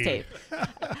VHS me. tape.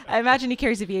 I imagine he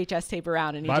carries a VHS tape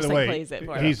around and he By just the way, plays it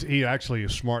for them. he actually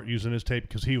is smart using his tape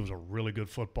because he was a really good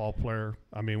football player.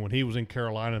 I mean, when he was in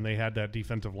Carolina and they had that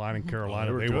defensive line in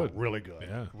Carolina, they were really good.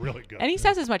 Yeah. Really good. And he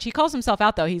says as much. He calls himself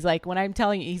out, though. He's like, when I'm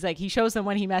telling you, he's like, he shows them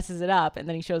when he messes it up, and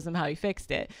then he shows them how he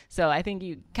fixed it. So I think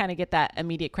you kind of get that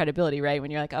immediate credibility, right? When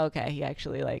you're like, okay, he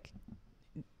actually like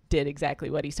did exactly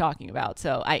what he's talking about.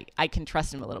 So I can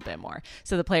trust him a little bit more.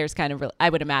 So the players kind of, I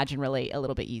would imagine, relate a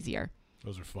little bit easier.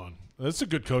 Those are fun. That's a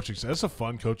good coaching staff. That's a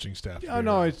fun coaching staff. Yeah,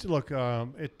 no, it's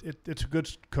it's a good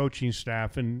coaching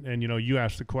staff, and you know, you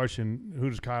asked the question, who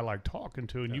does Kai like talking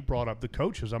to, and you brought up the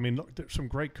coaches. I mean, look, there's some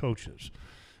great coaches,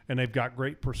 and they've got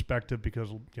great perspective because,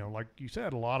 you know, like you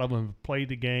said, a lot of them have played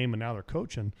the game and now they're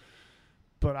coaching.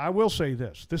 But I will say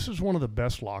this is one of the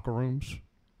best locker rooms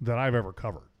that I've ever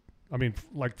covered. I mean,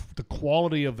 like the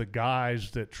quality of the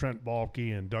guys that Trent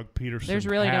Baalke and Doug Peterson There's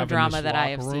really no have in drama this that I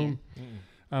have locker room. seen.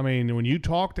 I mean, when you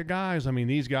talk to guys, I mean,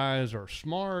 these guys are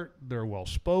smart, they're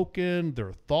well-spoken,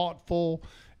 they're thoughtful,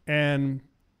 and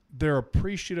they're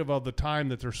appreciative of the time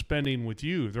that they're spending with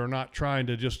you. They're not trying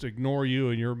to just ignore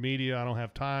you and your media. I don't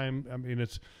have time. I mean,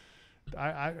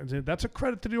 that's a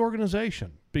credit to the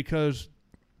organization because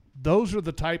those are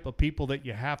the type of people that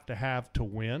you have to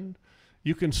win.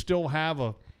 You can still have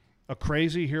a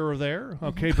crazy here or there,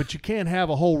 okay, but you can't have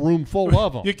a whole room full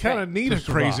of them. You kind of need a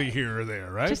survive. crazy here or there,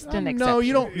 right? Just an exception. No,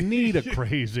 you don't need a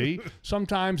crazy.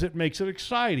 Sometimes it makes it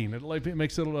exciting. It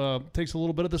makes it takes a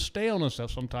little bit of the staleness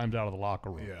sometimes out of the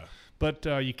locker room. Yeah. But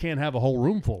you can't have a whole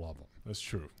room full of them. That's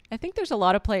true. I think there's a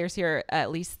lot of players here,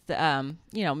 at least,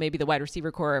 you know, maybe the wide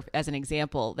receiver core as an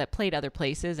example, that played other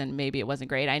places and maybe it wasn't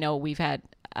great. I know we've had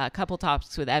a couple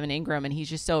talks with Evan Ingram, and he's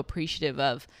just so appreciative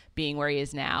of being where he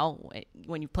is now.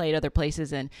 When you played other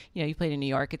places and, you know, you played in New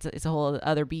York, it's a whole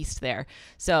other beast there.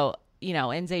 So, you know,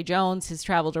 Enze Jones has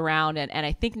traveled around, and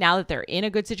I think now that they're in a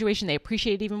good situation, they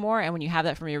appreciate it even more. And when you have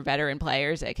that from your veteran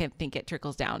players, I can think it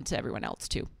trickles down to everyone else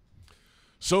too.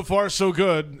 So far, so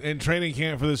good in training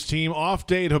camp for this team. Off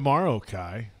day tomorrow,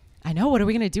 Kai. I know. What are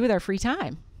we going to do with our free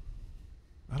time?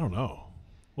 I don't know.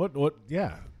 What?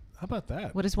 Yeah. How about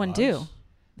that? What does one do?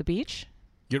 The beach?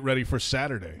 Get ready for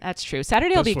Saturday. That's true.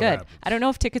 Saturday will be That's what good. happens. I don't know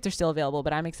if tickets are still available,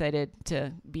 but I'm excited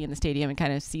to be in the stadium and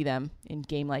kind of see them in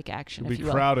game-like action, It'll if be you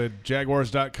will. crowded.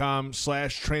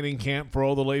 Jaguars.com/training camp for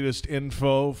all the latest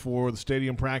info for the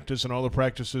stadium practice and all the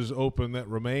practices open that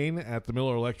remain at the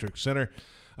Miller Electric Center.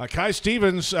 Kai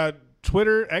Stevens,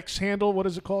 Twitter X handle. What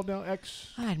is it called now?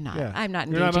 X. I'm not. Yeah. I'm not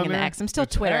You're not engaging on in the there? X. I'm still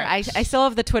It's Twitter. I X. still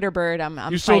have the Twitter bird. I'm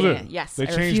You still do? fighting it. Yes. They I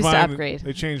changed refuse mine. to upgrade.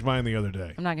 They changed mine the other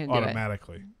day. I'm not going to do it.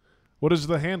 automatically. What is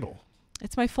the handle?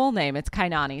 It's my full name. It's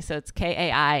Kainani, so it's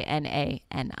Kainani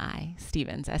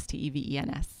Stevens,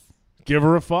 Stevens. Give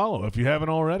her a follow if you haven't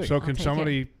already. So can take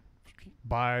somebody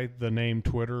buy the name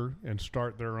Twitter and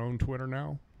start their own Twitter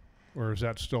now? Or is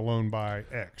that still owned by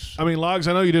X? I mean, Logs,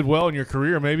 I know you did well in your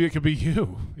career. Maybe it could be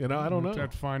you. You know, I don't know. We'll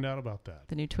have to find out about that.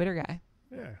 The new Twitter guy.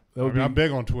 Yeah. That would I'm be-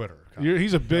 big on Twitter.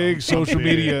 He's a big I'm social big.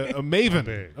 media, a I'm maven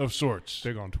big. of sorts.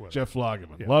 Big on Twitter. Jeff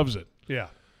Lageman. Yeah. Loves it. Yeah.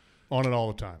 On it all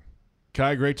the time.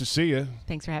 Kai, great to see you.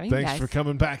 Thanks for having me, Thanks guys. for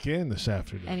coming back in this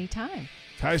afternoon. Anytime.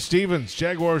 Kai Stevens,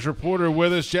 Jaguars reporter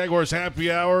with us. Jaguars Happy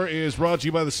Hour is brought to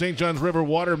you by the St. Johns River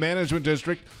Water Management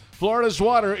District. Florida's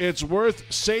water, it's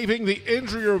worth saving. The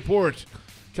injury report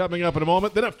coming up in a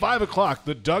moment. Then at 5 o'clock,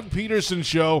 the Doug Peterson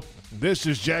Show. This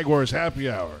is Jaguars Happy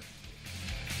Hour.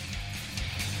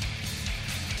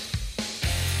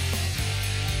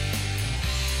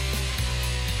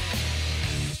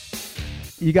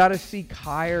 You got to seek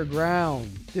higher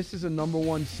ground. This is a number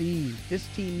one seed. This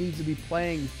team needs to be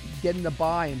playing, getting the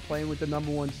bye and playing with the number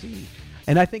one seed.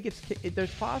 And I think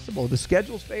there's possible. The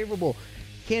schedule's favorable.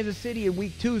 Kansas City in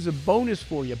week 2 is a bonus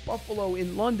for you. Buffalo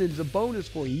in London is a bonus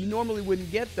for you. You normally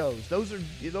wouldn't get those. Those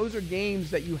are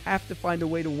games that you have to find a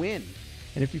way to win.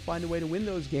 And if you find a way to win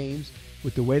those games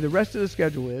with the way the rest of the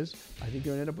schedule is, I think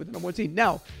you're going to end up with the number one seed.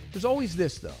 Now, there's always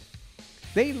this, though.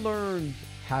 They learned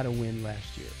how to win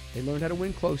last year. They learned how to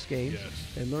win close games. Yes.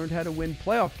 They learned how to win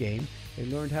playoff games. They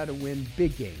learned how to win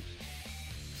big games.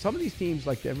 Some of these teams,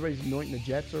 like everybody's anointing the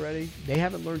Jets already, they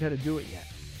haven't learned how to do it yet.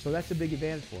 So that's a big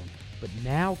advantage for them. But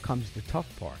now comes the tough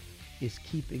part, is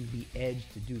keeping the edge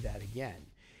to do that again.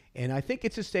 And I think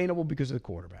it's sustainable because of the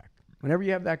quarterback. Whenever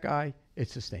you have that guy,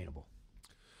 it's sustainable.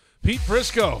 Pete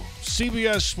Prisco,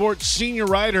 CBS Sports senior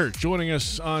writer, joining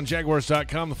us on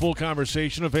Jaguars.com. The full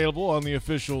conversation available on the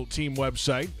official team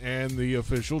website and the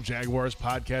official Jaguars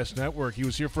podcast network. He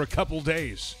was here for a couple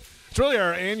days. It's really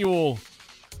our annual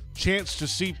chance to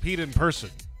see Pete in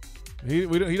person. He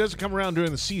doesn't come around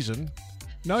during the season.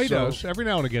 No, he does. Every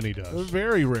now and again he does.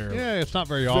 Very rare. Yeah, it's not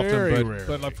very often. Very rare.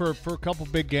 But like for a couple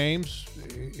big games,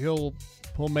 he'll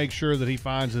make sure that he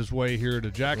finds his way here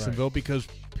to Jacksonville because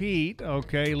Pete,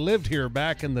 lived here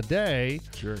back in the day.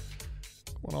 Sure.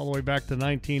 Went all the way back to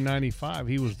 1995.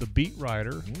 He was the beat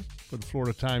writer for the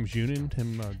Florida Times-Union.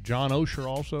 John Osher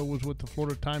also was with the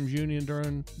Florida Times-Union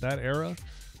during that era.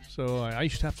 So I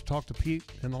used to have to talk to Pete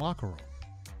in the locker room.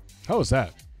 How was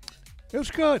that? It was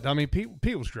good. I mean,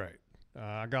 Pete was great.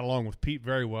 I got along with Pete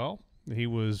very well. He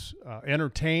was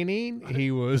entertaining. He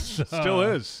was still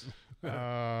is.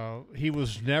 He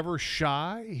was never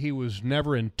shy. He was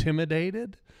never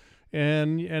intimidated.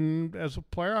 And as a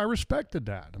player, I respected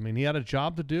that. I mean, he had a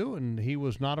job to do, and he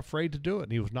was not afraid to do it.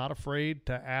 And he was not afraid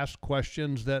to ask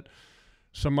questions that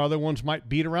some other ones might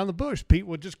beat around the bush. Pete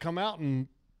would just come out and,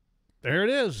 there it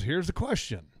is. Here's the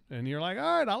question. And you're like,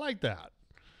 all right, I like that.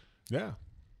 Yeah.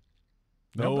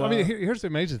 No, I mean, here's the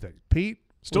amazing thing. Pete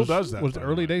still does that. Was the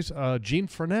early days. Gene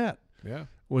Fournette. Yeah.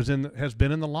 Has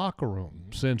been in the locker room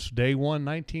since day one,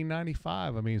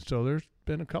 1995. I mean, so there's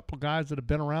been a couple of guys that have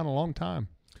been around a long time.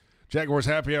 Jaguars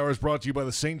Happy Hour is brought to you by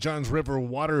the St. Johns River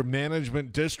Water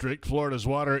Management District. Florida's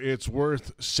water, it's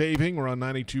worth saving. We're on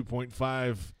 92.5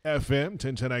 FM,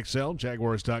 1010XL,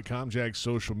 Jaguars.com, Jags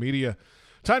social media.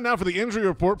 Time now for the injury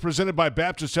report presented by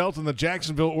Baptist Health and the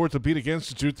Jacksonville Orthopedic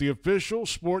Institute, the official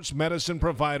sports medicine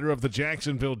provider of the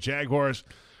Jacksonville Jaguars.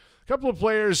 A couple of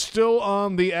players still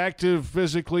on the active,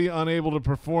 physically unable to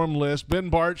perform list.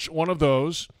 Ben Bartch, one of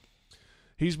those.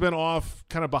 He's been off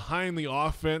kind of behind the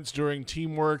offense during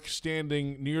teamwork,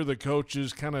 standing near the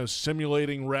coaches, kind of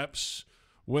simulating reps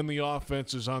when the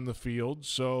offense is on the field.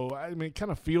 So, I mean, it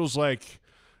kind of feels like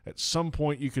at some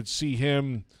point you could see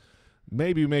him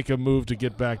maybe make a move to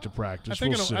get back to practice.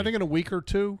 I think in a week or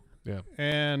two. Yeah.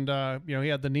 And, he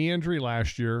had the knee injury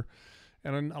last year.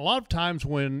 And a lot of times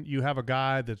when you have a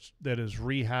guy that is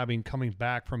rehabbing, coming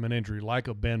back from an injury, like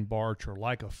a Ben Bartch or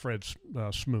like a Fred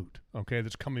Smoot,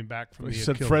 that's coming back from the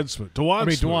said Achilles. Fred Smoot. Dewan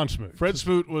Smoot. Fred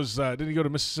Smoot Smoot was didn't he go to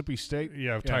Mississippi State?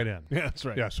 Yeah, tight end. Yeah, that's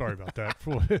right. Yeah, sorry about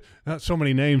that. Not so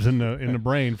many names in the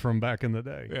brain from back in the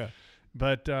day. Yeah.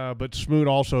 But Smoot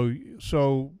also,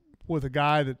 so with a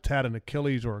guy that's had an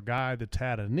Achilles or a guy that's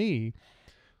had a knee,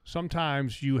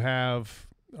 sometimes you have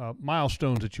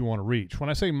milestones that you want to reach. When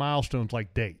I say milestones,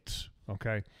 like dates,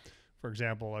 okay? For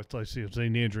example, let's see, it's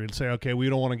an injury and say, okay, we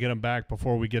don't want to get him back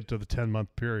before we get to the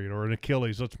 10-month period, or an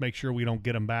Achilles, let's make sure we don't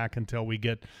get him back until we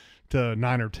get to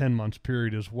 9 or 10 months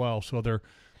period as well. So they're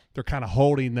kind of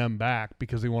holding them back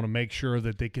because they want to make sure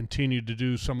that they continue to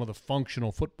do some of the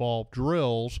functional football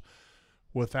drills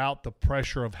without the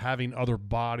pressure of having other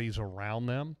bodies around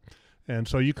them. And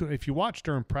so if you watch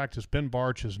during practice, Ben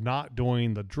Bartch is not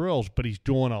doing the drills, but he's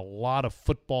doing a lot of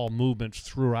football movements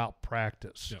throughout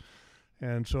practice. Yep.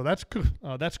 And so that's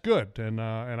good. And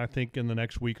I think in the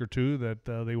next week or two that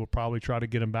they will probably try to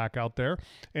get him back out there.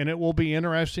 And it will be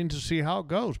interesting to see how it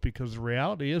goes, because the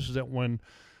reality is that when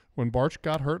Bartch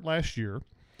got hurt last year,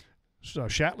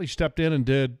 Shatley stepped in and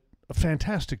did a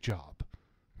fantastic job.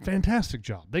 Fantastic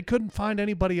job. They couldn't find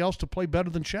anybody else to play better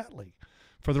than Shatley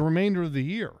for the remainder of the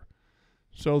year.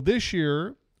 So this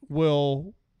year,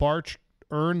 will Bartch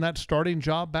earn that starting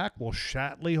job back? Will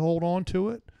Shatley hold on to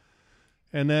it?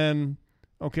 And then,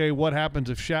 okay, what happens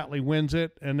if Shatley wins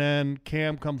it and then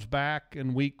Cam comes back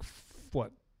in week,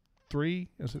 3?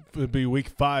 Is it? It'd be week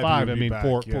 5. 5,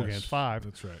 four yes. games, 5.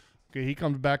 That's right. Okay, he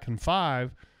comes back in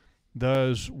 5.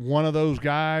 Does one of those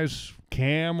guys,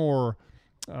 Cam or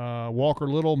Walker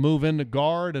Little, move into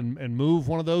guard and move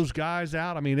one of those guys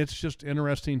out? I mean, it's just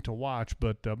interesting to watch.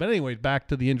 But anyway, back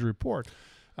to the injury report.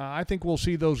 I think we'll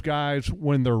see those guys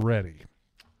when they're ready.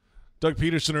 Doug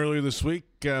Peterson earlier this week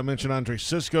mentioned Andre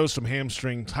Sisco, some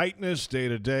hamstring tightness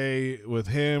day-to-day with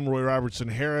him. Roy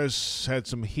Robertson-Harris had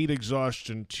some heat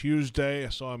exhaustion Tuesday. I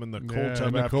saw him in the cold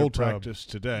tub after practice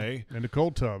today. In the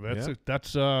cold tub.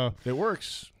 That's it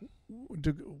works.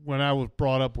 When I was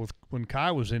brought up with, when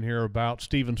Kai was in here about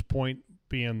Stevens Point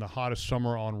being the hottest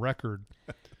summer on record,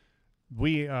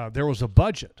 there was a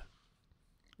budget,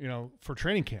 for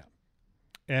training camp.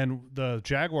 And the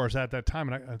Jaguars at that time,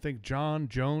 and I think John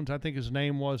Jones, I think his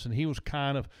name was, and he was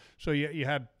kind of, so you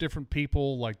had different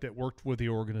people like that worked with the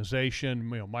organization.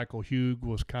 Michael Hugh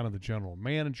was kind of the general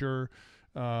manager,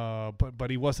 but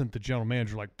he wasn't the general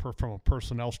manager from a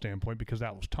personnel standpoint, because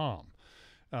that was Tom.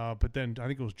 But then I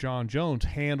think it was John Jones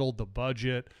handled the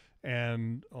budget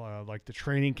and like the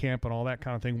training camp and all that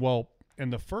kind of thing. Well, in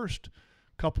the first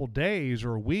couple days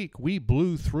or a week, we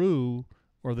blew through,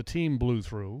 or the team blew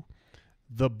through,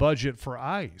 the budget for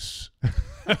ice.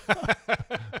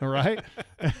 All right?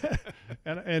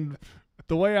 and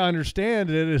the way I understand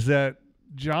it is that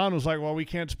John was like, well, we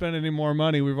can't spend any more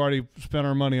money. We've already spent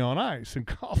our money on ice. And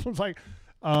Coughlin's like,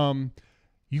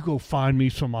 you go find me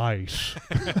some ice.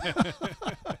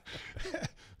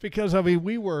 Because, I mean,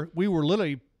 we were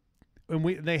literally,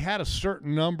 and they had a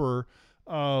certain number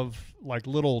of like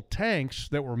little tanks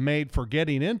that were made for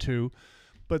getting into,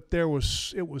 but it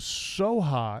was so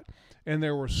hot. And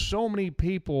there were so many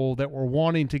people that were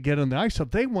wanting to get in the ice. So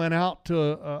they went out to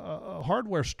a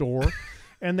hardware store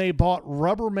and they bought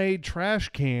Rubbermaid trash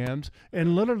cans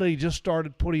and literally just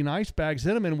started putting ice bags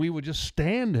in them, and we would just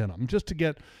stand in them just to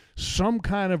get some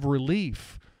kind of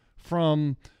relief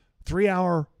from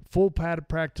 3-hour full padded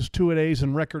practice, 2-a-days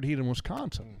in record heat in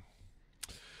Wisconsin.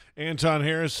 Anton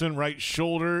Harrison, right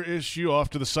shoulder issue, off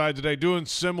to the side today, doing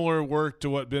similar work to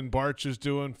what Ben Barch is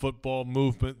doing, football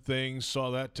movement things.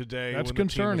 Saw that today. That's when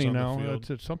the team was concerning on the now. field.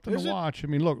 It's something to watch. I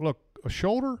mean, look, a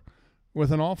shoulder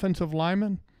with an offensive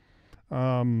lineman,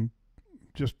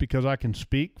 just because I can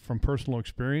speak from personal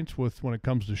experience when it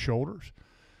comes to shoulders.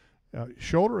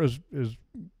 Shoulder is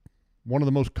one of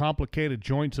the most complicated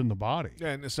joints in the body. Yeah,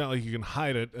 and it's not like you can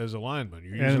hide it as a lineman.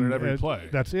 You're using it every play.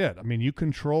 That's it. I mean, you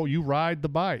ride the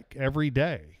bike every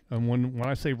day. And when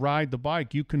I say ride the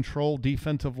bike, you control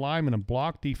defensive linemen and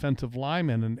block defensive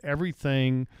linemen and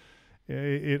everything.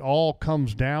 It all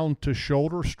comes down to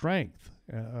shoulder strength,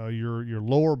 your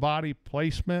lower body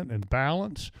placement and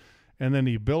balance, and then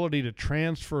the ability to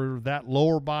transfer that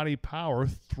lower body power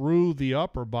through the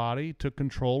upper body to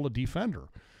control a defender.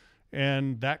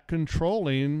 And that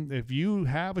controlling, if you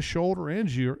have a shoulder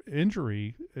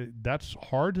injury, that's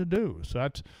hard to do. So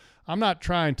I'm not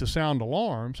trying to sound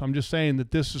alarms. I'm just saying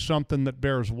that this is something that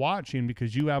bears watching,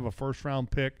 because you have a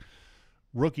first-round pick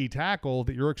rookie tackle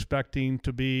that you're expecting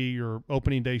to be your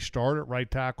opening day start at right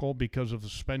tackle because of the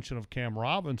suspension of Cam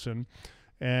Robinson,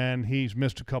 and he's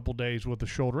missed a couple days with a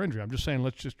shoulder injury. I'm just saying,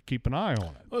 let's just keep an eye on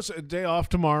it. Well, it's a day off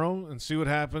tomorrow and see what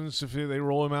happens if they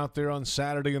roll him out there on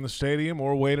Saturday in the stadium,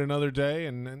 or wait another day,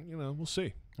 and we'll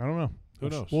see. I don't know. Who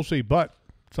knows? We'll see, but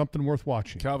something worth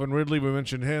watching. Calvin Ridley, we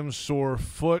mentioned him, sore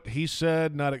foot, he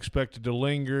said, not expected to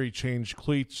linger. He changed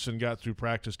cleats and got through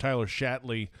practice. Tyler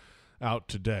Shatley out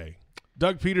today.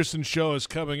 Doug Peterson's show is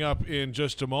coming up in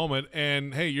just a moment,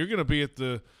 and, hey, you're going to be at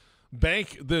the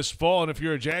bank this fall, and if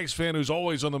you're a Jags fan who's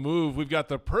always on the move, we've got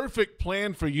the perfect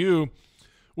plan for you.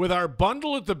 With our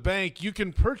bundle at the bank, you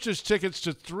can purchase tickets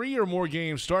to 3 or more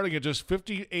games starting at just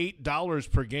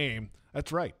 $58 per game.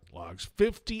 That's right, Logs,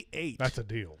 $58. That's a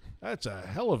deal. That's a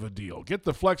hell of a deal. Get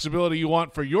the flexibility you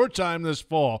want for your time this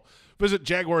fall. Visit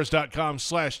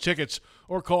Jaguars.com/tickets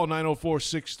or call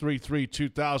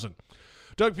 904-633-2000.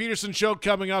 Doug Peterson show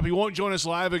coming up. He won't join us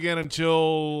live again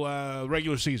until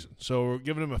regular season. So we're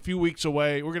giving him a few weeks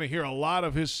away. We're going to hear a lot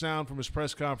of his sound from his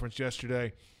press conference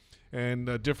yesterday,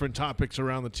 and different topics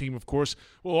around the team, of course.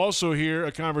 We'll also hear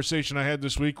a conversation I had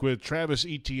this week with Travis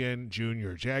Etienne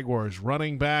Jr., Jaguars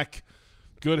running back,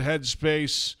 good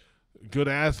headspace, good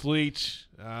athlete,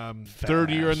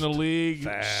 third year in the league,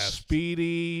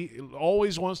 speedy,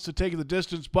 always wants to take the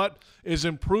distance, but is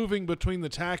improving between the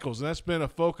tackles. And that's been a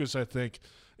focus, I think,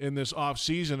 in this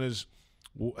offseason, is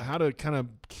how to kind of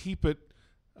keep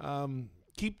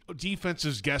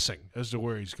defenses guessing as to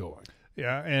where he's going.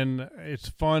 Yeah, and it's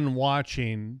fun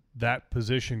watching that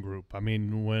position group. I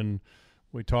mean, when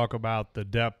we talk about the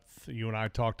depth, you and I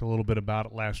talked a little bit about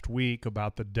it last week,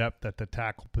 about the depth at the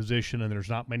tackle position, and there's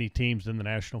not many teams in the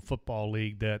National Football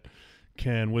League that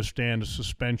can withstand a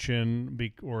suspension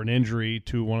or an injury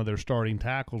to one of their starting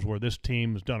tackles, where this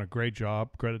team has done a great job.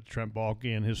 Credit to Trent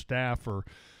Baalke and his staff for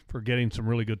getting some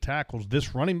really good tackles.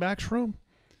 This running backs room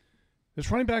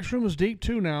is deep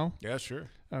too now. Yeah, sure.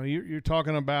 You're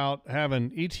talking about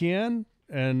having Etienne,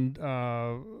 and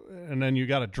then you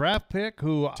got a draft pick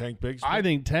who Tank Bigsby. I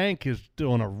think Tank is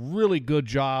doing a really good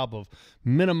job of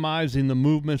minimizing the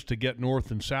movements to get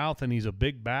north and south, and he's a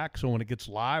big back, so when it gets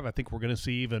live, I think we're going to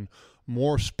see even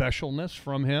more specialness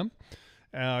from him.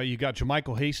 You got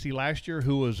Jermichael Hasty last year,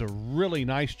 who was a really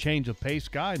nice change of pace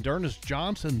guy, and D'Ernest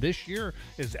Johnson this year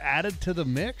is added to the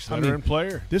mix. Veteran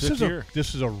player. This is a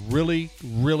really,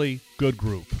 really good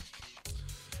group.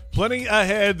 Plenty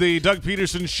ahead. The Doug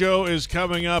Peterson Show is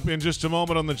coming up in just a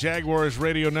moment on the Jaguars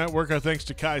Radio Network. Our thanks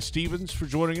to Kai Stevens for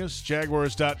joining us,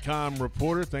 Jaguars.com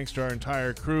reporter. Thanks to our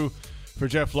entire crew. For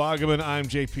Jeff Lageman, I'm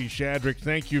JP Shadrick.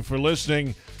 Thank you for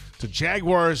listening to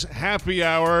Jaguars Happy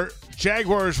Hour.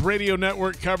 Jaguars Radio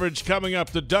Network coverage coming up.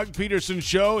 The Doug Peterson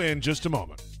Show in just a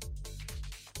moment.